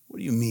 what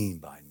do you mean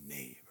by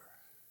neighbor?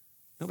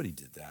 Nobody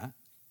did that.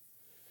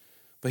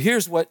 But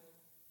here's what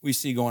we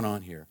see going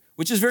on here,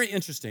 which is very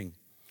interesting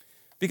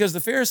because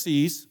the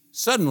Pharisees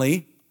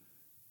suddenly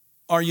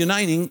are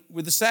uniting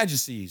with the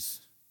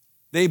Sadducees.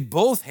 They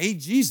both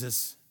hate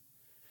Jesus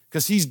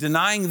because he's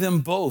denying them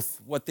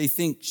both what they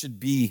think should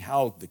be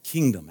how the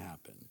kingdom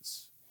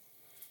happens.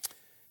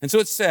 And so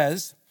it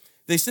says,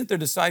 they sent their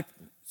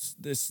disciples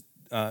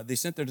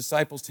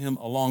to him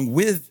along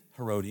with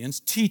Herodians.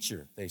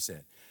 Teacher, they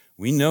said,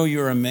 we know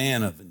you're a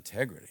man of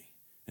integrity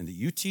and that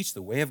you teach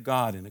the way of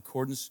God in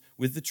accordance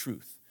with the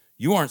truth.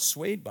 You aren't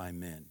swayed by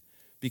men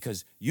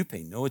because you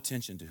pay no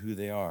attention to who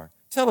they are.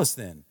 Tell us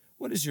then,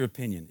 what is your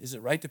opinion? Is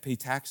it right to pay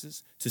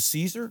taxes to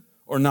Caesar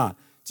or not?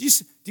 Do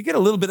you get a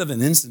little bit of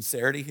an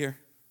insincerity here?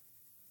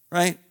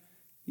 Right?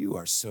 You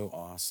are so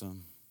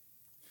awesome.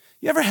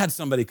 You ever had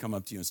somebody come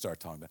up to you and start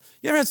talking about it?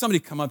 You ever had somebody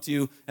come up to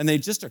you and they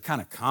just are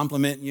kind of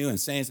complimenting you and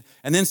saying,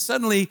 and then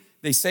suddenly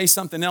they say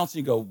something else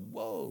and you go,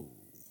 whoa,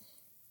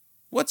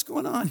 what's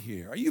going on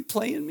here? Are you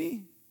playing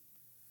me?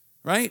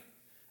 Right?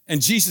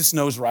 And Jesus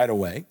knows right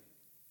away.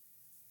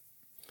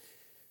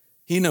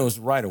 He knows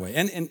right away.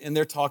 And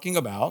they're talking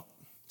about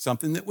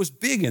something that was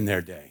big in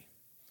their day.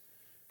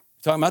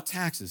 Talking about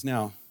taxes.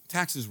 Now,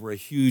 taxes were a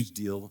huge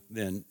deal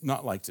then,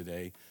 not like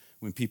today,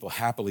 when people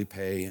happily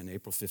pay and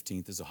April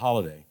 15th is a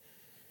holiday.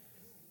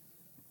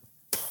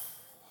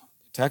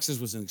 Taxes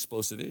was an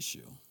explosive issue.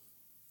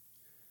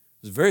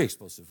 It was very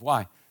explosive.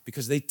 Why?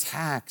 Because they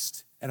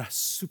taxed at a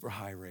super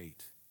high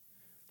rate.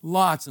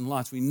 Lots and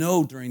lots. We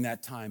know during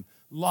that time,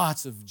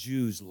 lots of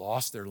Jews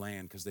lost their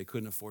land because they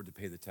couldn't afford to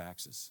pay the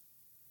taxes.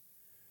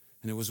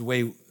 And it was a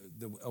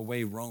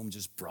way Rome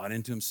just brought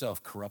into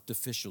himself corrupt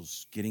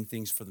officials getting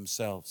things for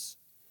themselves.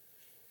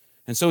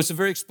 And so it's a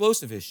very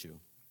explosive issue.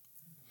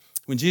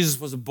 When Jesus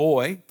was a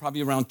boy,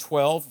 probably around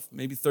 12,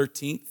 maybe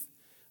 13,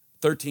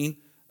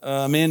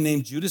 a man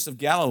named Judas of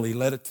Galilee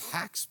led a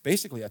tax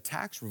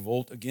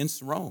revolt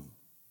against Rome.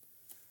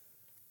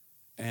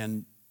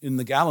 And in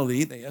the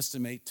Galilee, they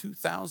estimate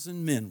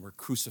 2,000 men were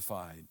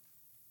crucified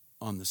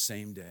on the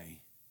same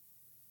day.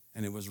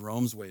 And it was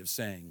Rome's way of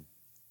saying,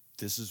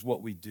 this is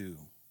what we do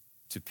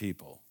to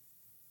people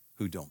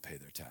who don't pay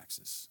their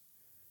taxes.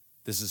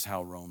 This is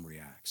how Rome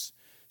reacts.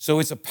 So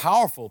it's a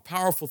powerful,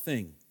 powerful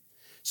thing.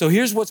 So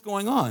here's what's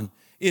going on.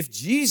 if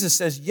Jesus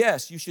says,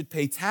 yes, you should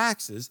pay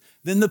taxes,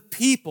 then the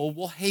people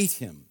will hate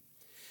him.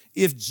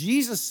 If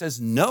Jesus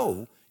says,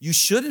 no, you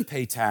shouldn't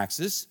pay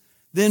taxes,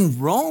 then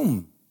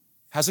Rome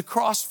has a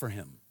cross for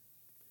him.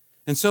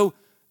 And so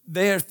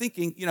they are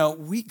thinking,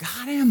 we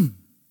got him.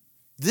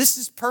 This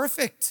is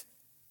perfect.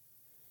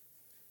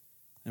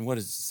 And what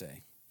does it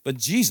say? But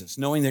Jesus,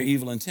 knowing their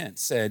evil intent,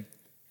 said,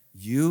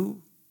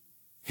 you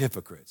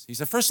hypocrites. He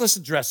said, first let's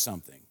address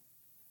something.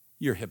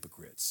 You're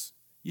hypocrites.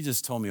 You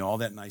just told me all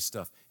that nice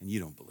stuff, and you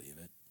don't believe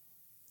it.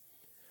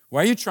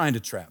 Why are you trying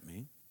to trap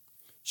me?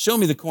 Show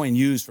me the coin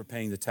used for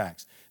paying the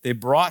tax. They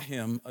brought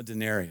him a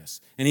denarius,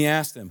 and he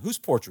asked them, whose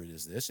portrait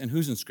is this, and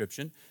whose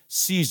inscription?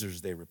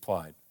 Caesar's, they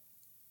replied.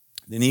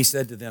 Then he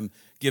said to them,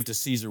 give to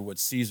Caesar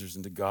what's Caesar's,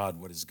 and to God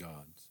what is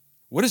God's.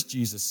 What is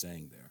Jesus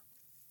saying there?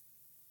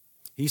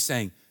 He's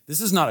saying, this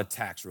is not a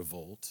tax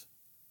revolt,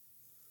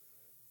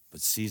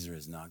 but Caesar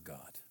is not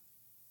God.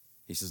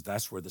 He says,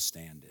 that's where the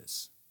stand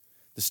is.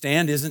 The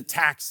stand isn't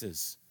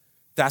taxes.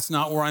 That's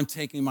not where I'm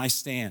taking my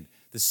stand.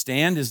 The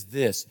stand is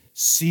this: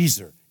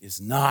 Caesar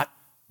is not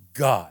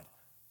God.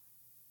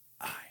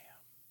 I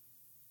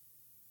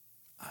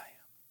am.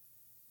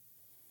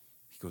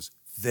 He goes,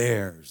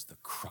 there's the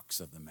crux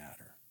of the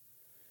matter.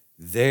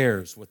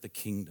 There's what the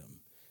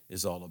kingdom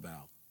is all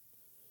about.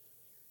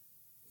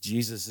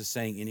 Jesus is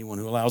saying anyone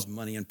who allows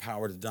money and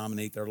power to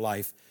dominate their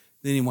life,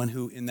 anyone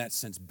who in that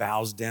sense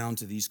bows down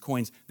to these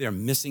coins, they're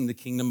missing the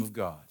kingdom of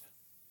God.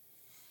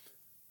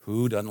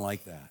 Who doesn't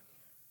like that?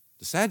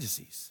 The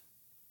Sadducees,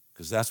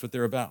 because that's what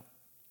they're about.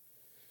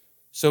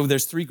 So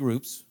there's three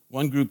groups.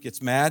 One group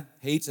gets mad,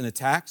 hates, and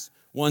attacks.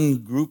 One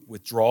group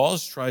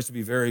withdraws, tries to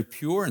be very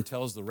pure, and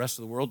tells the rest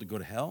of the world to go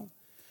to hell.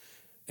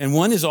 And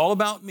one is all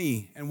about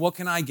me, and what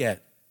can I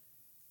get?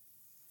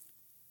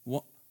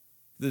 For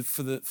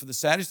the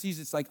Sadducees,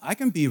 it's like, I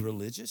can be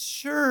religious.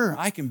 Sure,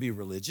 I can be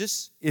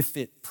religious if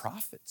it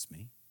profits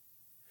me,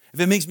 if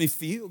it makes me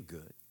feel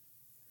good.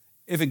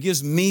 If it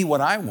gives me what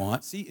I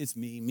want, see, it's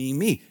me, me,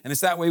 me. And it's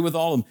that way with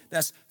all of them.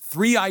 That's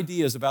three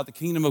ideas about the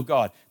kingdom of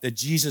God that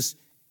Jesus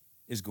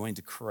is going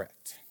to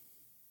correct.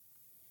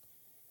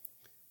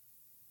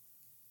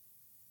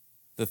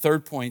 The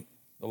third point,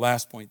 the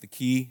last point, the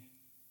key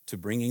to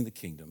bringing the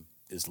kingdom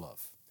is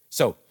love.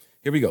 So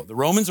here we go. The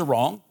Romans are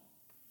wrong.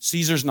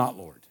 Caesar's not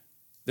Lord.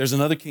 There's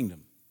another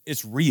kingdom.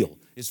 It's real.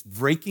 It's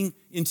breaking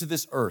into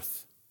this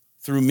earth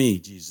through me,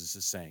 Jesus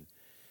is saying.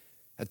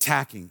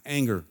 Attacking,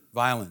 anger,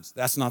 violence,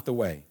 that's not the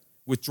way.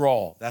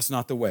 Withdrawal, that's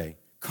not the way.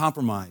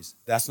 Compromise,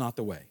 that's not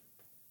the way.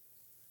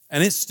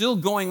 And it's still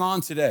going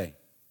on today.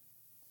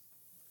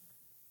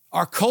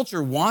 Our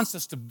culture wants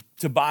us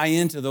to buy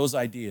into those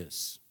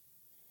ideas,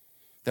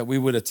 that we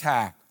would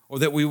attack, or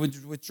that we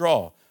would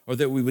withdraw, or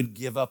that we would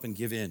give up and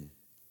give in.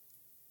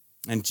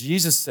 And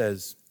Jesus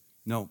says,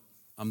 no,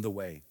 I'm the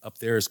way. Up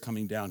there is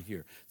coming down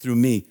here. Through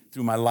me,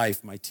 through my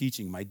life, my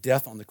teaching, my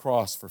death on the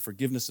cross for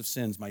forgiveness of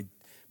sins,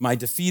 my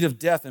defeat of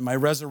death and my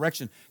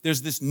resurrection.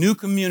 There's this new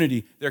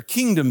community. They're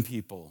kingdom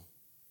people.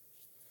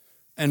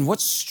 And what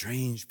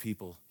strange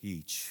people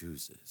he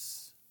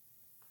chooses.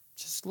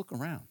 Just look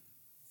around.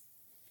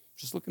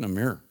 Just look in a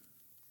mirror.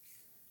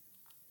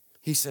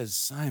 He says,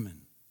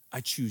 Simon, I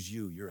choose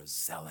you. You're a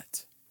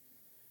zealot.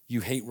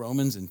 You hate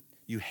Romans and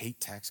you hate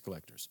tax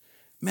collectors.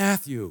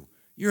 Matthew,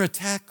 you're a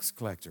tax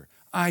collector.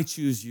 I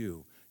choose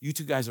you. You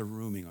two guys are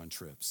rooming on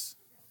trips,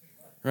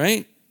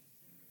 right?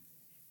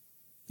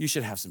 You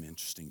should have some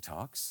interesting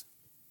talks.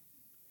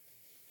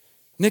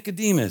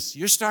 Nicodemus,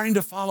 you're starting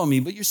to follow me,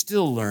 but you're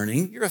still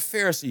learning. You're a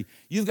Pharisee.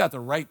 You've got the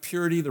right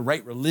purity, the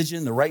right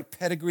religion, the right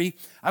pedigree.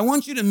 I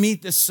want you to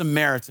meet this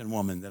Samaritan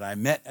woman that I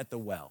met at the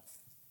well.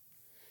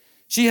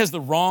 She has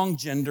the wrong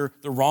gender,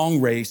 the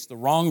wrong race, the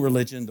wrong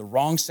religion, the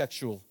wrong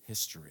sexual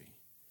history.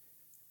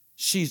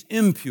 She's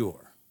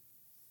impure.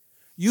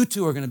 You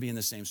two are going to be in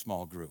the same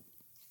small group.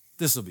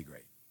 This will be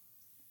great,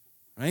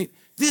 right?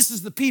 This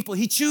is the people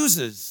he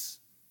chooses.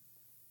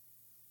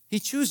 He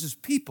chooses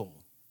people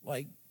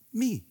like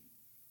me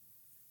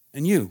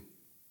and you.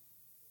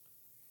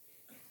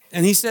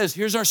 And he says,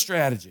 here's our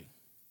strategy.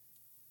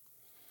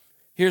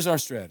 Here's our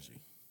strategy.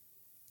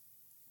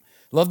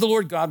 Love the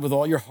Lord God with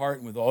all your heart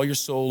and with all your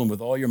soul and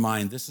with all your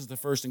mind. This is the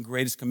first and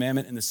greatest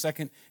commandment, and the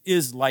second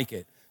is like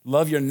it.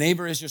 Love your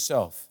neighbor as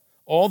yourself.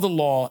 All the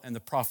law and the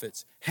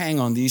prophets hang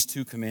on these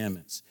two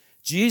commandments.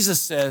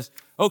 Jesus says,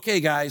 okay,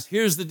 guys,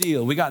 here's the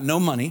deal. We got no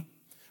money.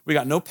 We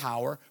got no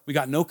power. We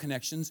got no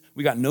connections.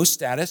 We got no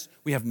status.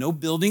 We have no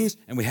buildings,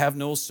 and we have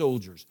no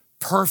soldiers.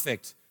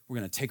 Perfect. We're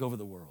going to take over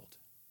the world.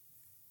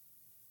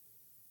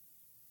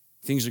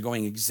 Things are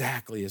going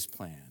exactly as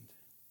planned.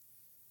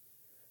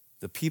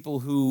 The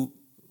people who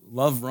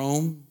love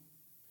Rome,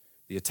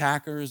 the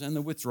attackers and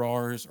the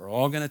withdrawers, are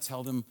all going to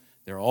tell them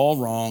they're all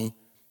wrong.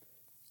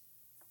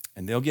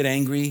 And they'll get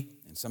angry,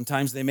 and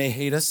sometimes they may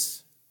hate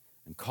us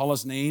and call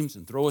us names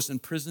and throw us in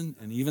prison,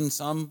 and even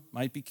some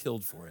might be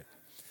killed for it.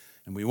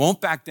 And we won't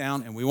back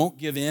down, and we won't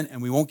give in,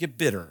 and we won't get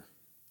bitter.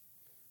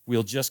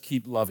 We'll just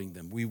keep loving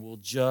them. We will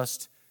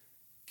just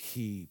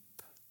keep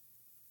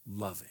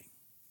loving.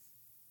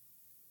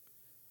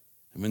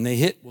 And when they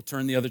hit, we'll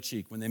turn the other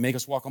cheek. When they make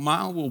us walk a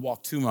mile, we'll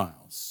walk 2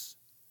 miles.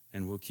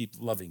 And we'll keep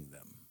loving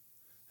them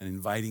and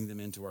inviting them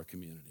into our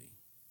community.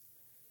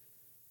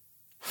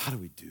 How do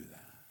we do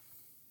that?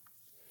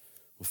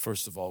 Well,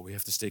 first of all, we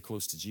have to stay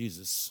close to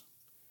Jesus.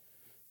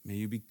 May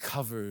you be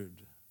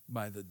covered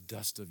by the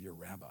dust of your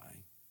rabbi.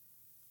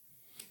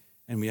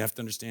 And we have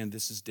to understand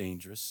this is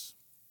dangerous.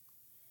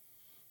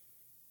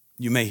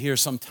 You may hear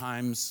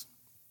sometimes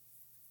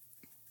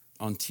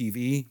on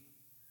TV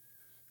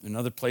and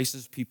other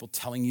places people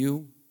telling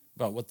you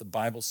about what the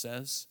Bible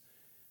says.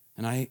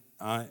 And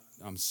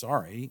I'm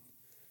sorry,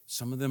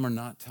 some of them are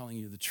not telling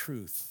you the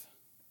truth.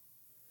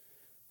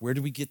 Where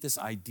do we get this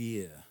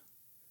idea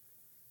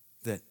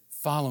that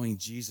following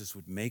Jesus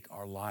would make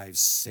our lives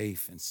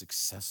safe and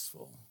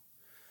successful?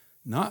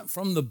 Not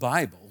from the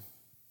Bible.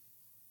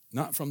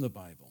 Not from the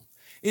Bible.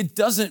 It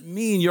doesn't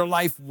mean your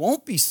life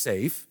won't be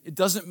safe. It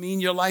doesn't mean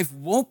your life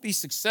won't be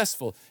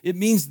successful. It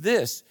means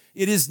this: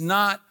 it is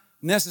not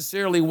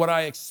necessarily what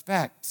I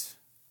expect.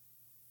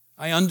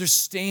 I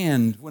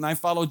understand when I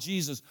follow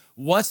Jesus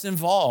what's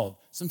involved.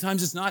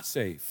 Sometimes it's not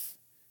safe.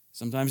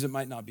 Sometimes it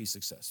might not be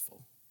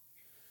successful.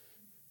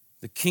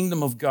 The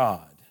kingdom of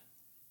God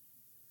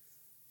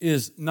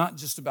is not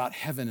just about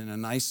heaven and a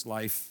nice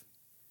life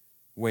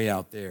way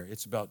out there.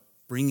 It's about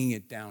bringing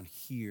it down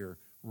here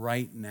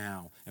right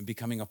now and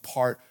becoming a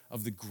part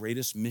of the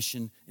greatest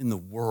mission in the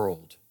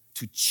world,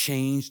 to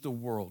change the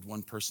world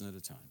one person at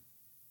a time.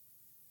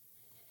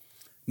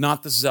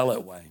 Not the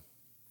zealot way.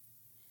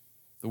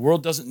 The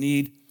world doesn't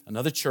need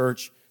another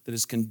church that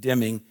is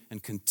condemning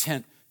and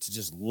content to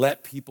just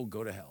let people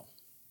go to hell.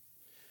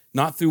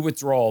 Not through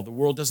withdrawal. The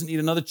world doesn't need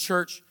another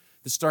church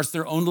that starts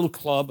their own little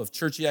club of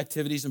churchy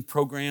activities and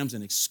programs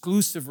and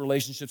exclusive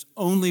relationships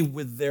only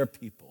with their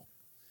people.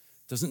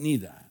 Doesn't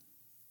need that.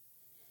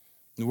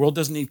 The world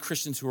doesn't need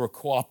Christians who are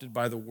co-opted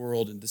by the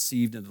world and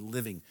deceived into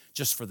living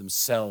just for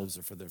themselves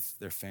or for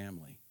their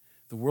family.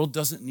 The world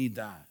doesn't need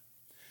that.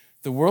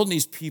 The world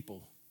needs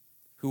people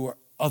who are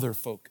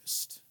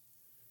other-focused,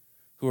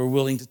 who are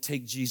willing to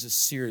take Jesus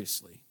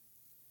seriously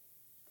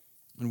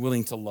and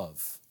willing to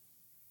love.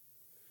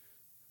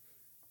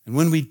 And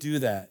when we do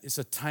that, it's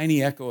a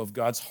tiny echo of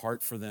God's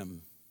heart for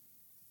them.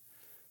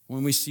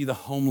 When we see the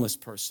homeless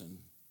person,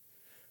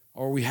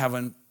 or we have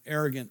an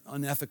arrogant,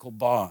 unethical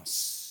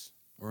boss,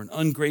 or an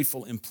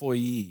ungrateful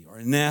employee, or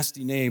a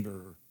nasty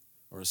neighbor,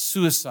 or a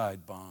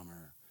suicide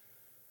bomber,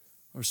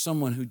 or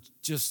someone who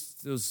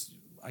just, those,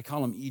 I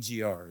call them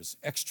EGRs,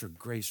 extra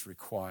grace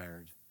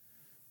required,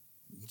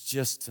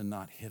 just to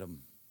not hit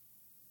them,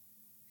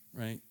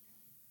 right?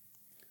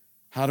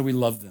 How do we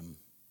love them?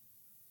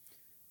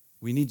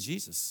 We need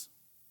Jesus.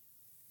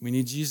 We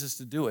need Jesus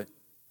to do it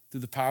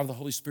through the power of the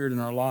Holy Spirit in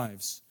our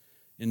lives,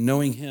 in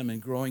knowing Him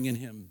and growing in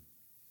Him.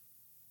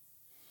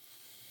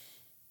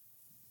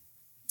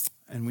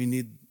 And we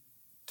need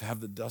to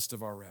have the dust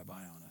of our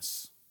rabbi on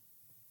us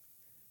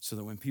so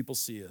that when people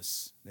see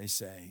us, they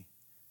say,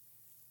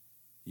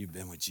 "You've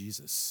been with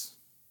Jesus."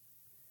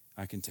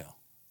 I can tell.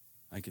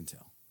 I can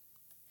tell.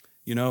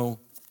 You know,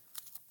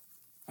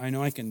 I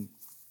know I can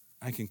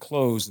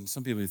close, and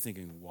some people are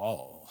thinking,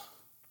 "Whoa,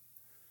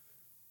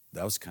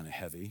 that was kind of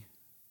heavy.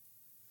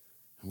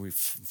 We're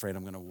afraid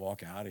I'm going to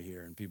walk out of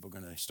here and people are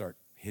going to start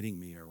hitting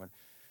me or what."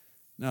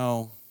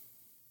 No,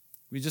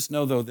 we just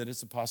know, though, that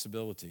it's a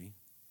possibility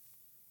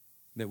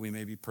that we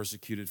may be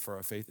persecuted for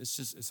our faith.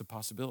 It's a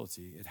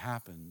possibility. It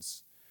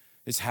happens.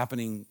 It's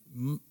happening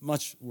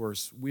much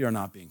worse. We are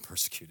not being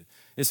persecuted.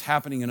 It's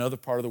happening in other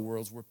part of the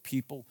world where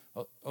people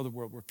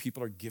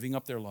are giving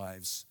up their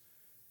lives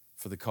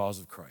for the cause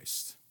of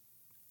Christ.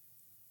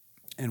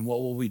 And what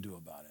will we do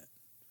about it?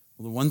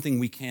 Well, the one thing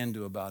we can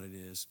do about it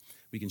is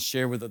we can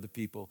share with other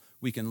people.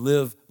 We can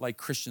live like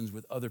Christians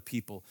with other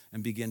people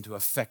and begin to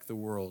affect the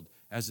world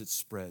as it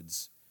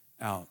spreads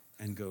out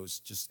and goes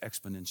just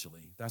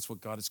exponentially. That's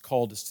what God has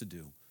called us to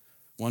do,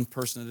 one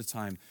person at a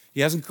time.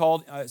 He hasn't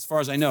called, as far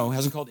as I know,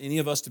 hasn't called any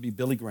of us to be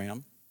Billy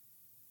Graham,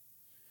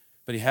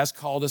 but He has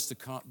called us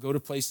to go to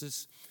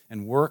places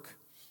and work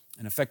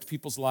and affect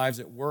people's lives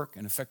at work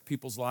and affect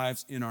people's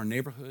lives in our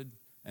neighborhood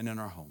and in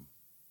our home.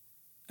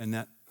 And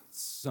that's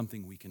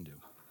something we can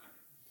do.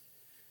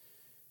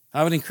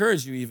 I would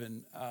encourage you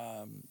even,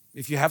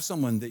 if you have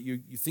someone that you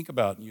think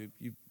about and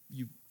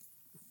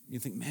you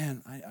think,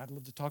 "Man, I'd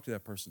love to talk to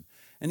that person."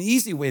 An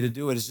easy way to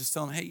do it is just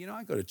tell them, "Hey,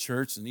 I go to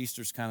church and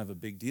Easter's kind of a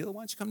big deal.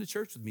 Why don't you come to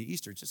church with me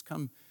Easter? Just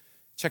come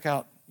check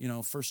out,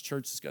 First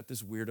Church has got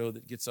this weirdo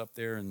that gets up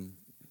there and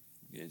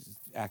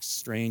acts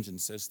strange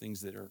and says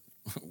things that are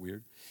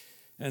weird."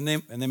 And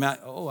they might,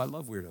 "Oh, I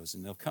love weirdos,"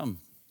 and they'll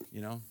come,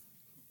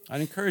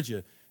 I'd encourage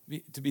you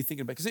to be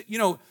thinking about it.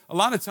 Because, a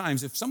lot of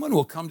times if someone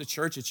will come to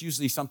church, it's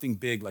usually something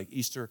big like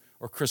Easter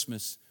or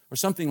Christmas or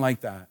something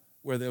like that,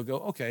 where they'll go,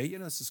 "Okay,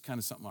 this is kind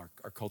of something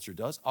our culture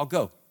does. I'll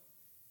go."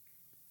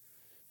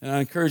 And I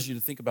encourage you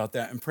to think about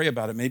that and pray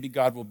about it. Maybe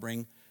God will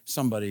bring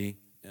somebody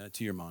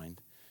to your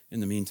mind. In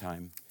the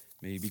meantime,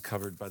 may you be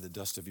covered by the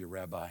dust of your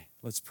rabbi.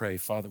 Let's pray.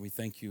 Father, we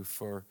thank you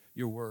for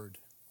your word.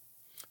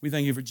 We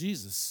thank you for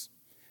Jesus.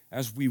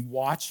 As we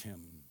watch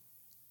Him,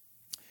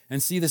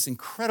 and see this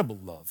incredible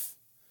love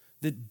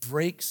that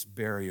breaks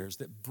barriers,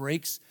 that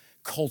breaks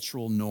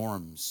cultural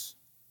norms.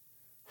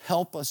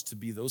 Help us to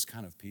be those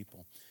kind of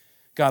people.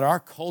 God, our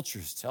culture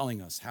is telling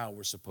us how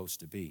we're supposed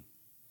to be.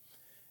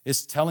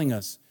 It's telling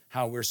us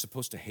how we're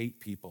supposed to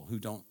hate people who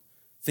don't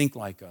think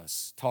like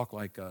us, talk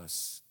like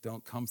us,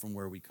 don't come from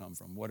where we come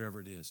from, whatever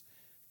it is.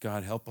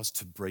 God, help us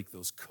to break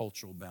those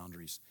cultural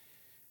boundaries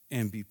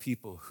and be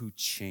people who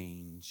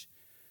change,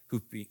 who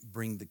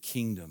bring the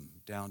kingdom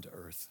down to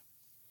earth.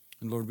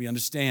 And Lord, we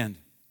understand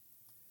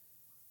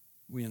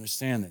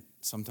that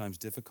sometimes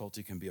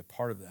difficulty can be a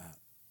part of that.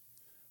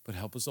 But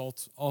help us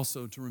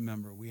also to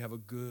remember we have a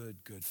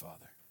good, good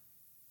Father.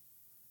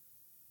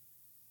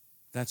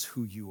 That's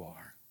who you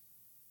are.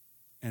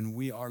 And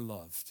we are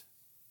loved.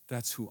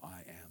 That's who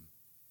I am.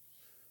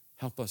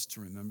 Help us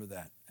to remember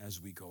that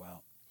as we go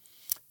out.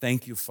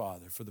 Thank you,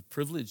 Father, for the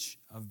privilege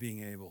of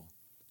being able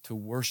to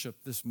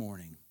worship this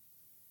morning.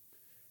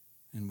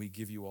 And we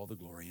give you all the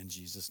glory in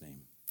Jesus'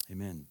 name.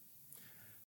 Amen.